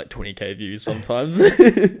easy like 20k views sometimes,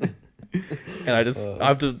 and I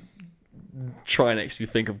have to try and actually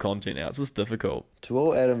think of content now. It's just difficult. To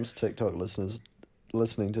all Adam's TikTok listeners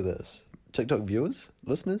listening to this, TikTok viewers,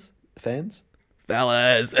 listeners, fans,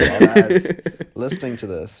 Fellas, listening to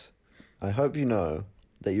this, I hope you know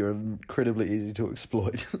that you're incredibly easy to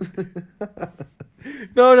exploit.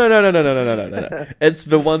 No. It's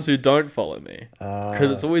the ones who don't follow me.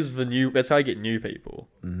 Because it's always the new... That's how I get new people.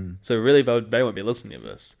 Mm-hmm. So really, they won't be listening to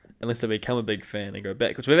this unless they become a big fan and go back.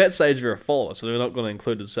 Because we're at that stage you're a follower, so they're not going to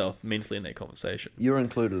include themselves mentally in that conversation. You're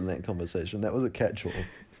included in that conversation. That was a catch-all.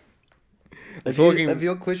 If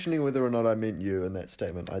you're questioning whether or not I meant you in that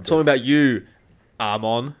statement, I did. Talking about you,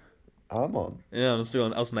 Armon. Armon? Yeah,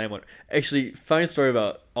 I'll name one. Actually, funny story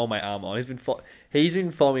about my Armon. He's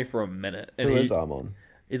been following me for a minute. And Who is Armon?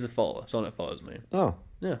 He's a follower. Someone that follows me. Oh.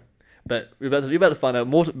 Yeah. But you're about to find out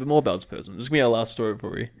more about this person. This is going to be our last story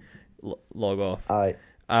before we log off.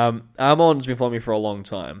 Armon's been following me for a long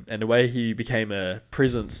time, and the way he became a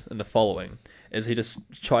presence in the following is he just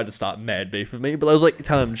tried to start mad beef with me, but I was like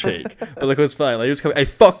tongue in cheek. But like it was fine. Like he was coming, hey,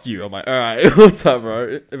 fuck you. I'm like, alright, what's up,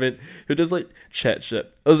 bro? I mean, he does like chat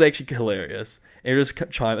shit. It was actually hilarious. And he just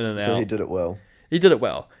kept chiming in and out. So he did it well. He did it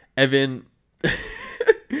well. And then I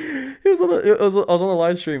was on a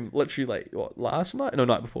live stream literally like last night? No,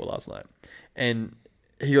 night before last night. And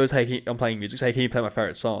he goes, hey, I'm playing music. So, hey, can you play my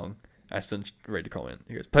favorite song? I just didn't read the comment.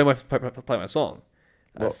 He goes, play my song.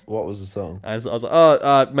 What was the song? I was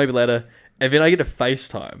like, maybe later. And then I get a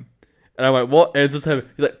FaceTime. And I'm like, what? And it's just him.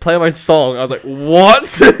 He's like, play my song. I was like, what?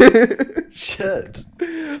 Shit.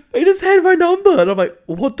 He just had my number. And I'm like,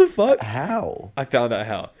 what the fuck? How? I found out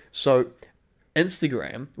how. So,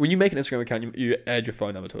 Instagram, when you make an Instagram account, you add your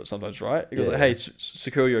phone number to it sometimes, right? It goes like, hey,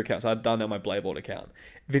 secure your account. So I'd done that on my Blackboard account.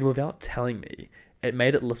 Then without telling me, it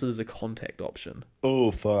made it listed as a contact option. Oh,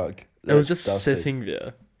 fuck. It was just sitting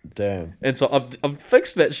there. Damn. And so I've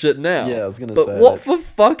fixed that shit now. Yeah, I was going to say. But what the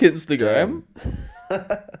fuck, Instagram?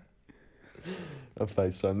 A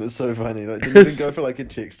FaceTime. That's so funny. Like, didn't even go for like a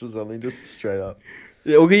text or something. Just straight up.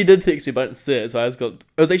 Yeah, well, he did text me, but I didn't see it. So I just got... It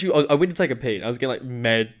was actually... I went to take a pee. And I was getting like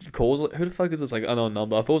mad calls. Like, who the fuck is this like unknown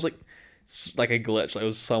number? I thought it was like a glitch. Like it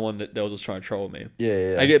was someone that was just trying to troll me.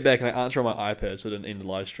 Yeah. I get back and I answer on my iPad so it didn't end the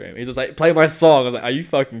live stream. He's just like, play my song. I was like, are you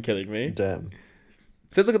fucking kidding me? Damn.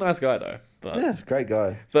 Seems like a nice guy though. But, yeah, great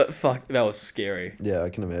guy. But fuck, that was scary. Yeah, I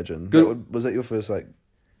can imagine. Was that your first like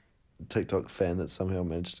TikTok fan that somehow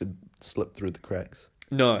managed to slip through the cracks?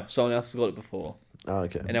 No, someone else has got it before. Oh,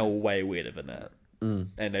 okay. And they were way weirder than that.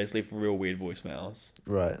 And they just left real weird voicemails.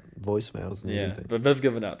 Right, voicemails and everything. But they've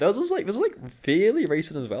given up. This was like fairly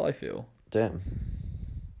recent as well, I feel. Damn.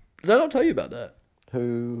 Did I not tell you about that?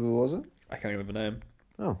 Who was it? I can't remember the name.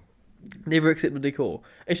 Oh. Never accepted the call.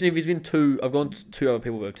 Actually, there's been two. I've gone to two other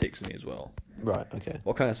people who have texted me as well. Right, okay.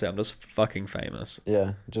 What can I say? I'm just fucking famous.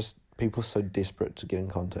 Yeah, just people so desperate to get in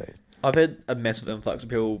contact. I've had a massive influx of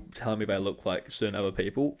people telling me they look like certain other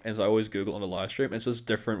people, and so I always Google on the live stream. It's just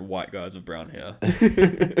different white guys with brown hair.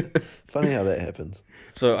 Funny how that happens.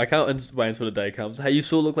 So I can't wait until the day comes. Hey, you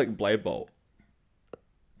still look like Blade Bolt.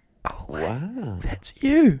 Oh, wow. That's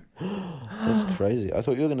you. That's crazy. I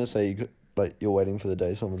thought you were going to say you're waiting for the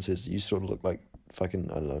day someone says you sort of look like fucking,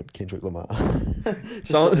 I don't know, Kendrick Lamar. Just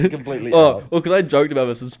something completely well, because I joked about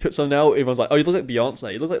this. So now everyone's like, oh, you look like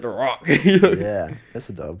Beyonce. You look like The Rock. Yeah, that's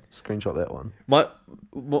a dub. Screenshot that one.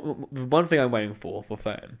 One thing I'm waiting for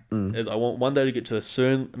fame is I want one day to get to a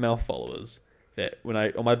certain amount of followers that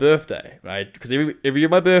on my birthday, right? Because every year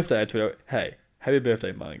my birthday I tweet out, hey, happy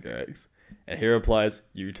birthday, Mind Gregs. And he replies,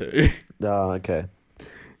 you too. Oh, okay.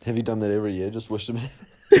 Have you done that every year? Just wished him in?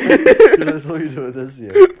 That's what you do it this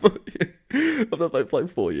year. I've done like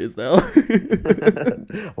 4 years now.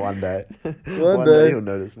 One day. One day he'll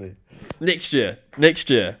notice me. Next year.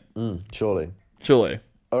 Surely.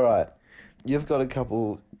 All right. You've got a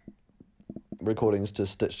couple recordings to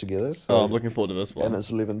stitch together. So, I'm looking forward to this one. And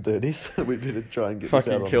it's 11:30, so we better try and get this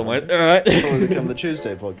out on kill my... Alright. Before we become the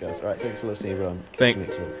Tuesday podcast. Alright, thanks for listening, everyone.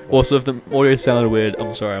 Thanks. Also, if the audio sounded weird,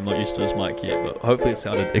 I'm sorry, I'm not used to this mic yet, but hopefully it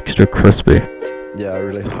sounded extra crispy. Yeah, I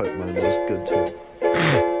really hope mine was good too.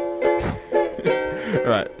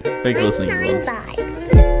 Alright, thanks for listening, everyone.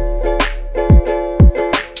 Vibes.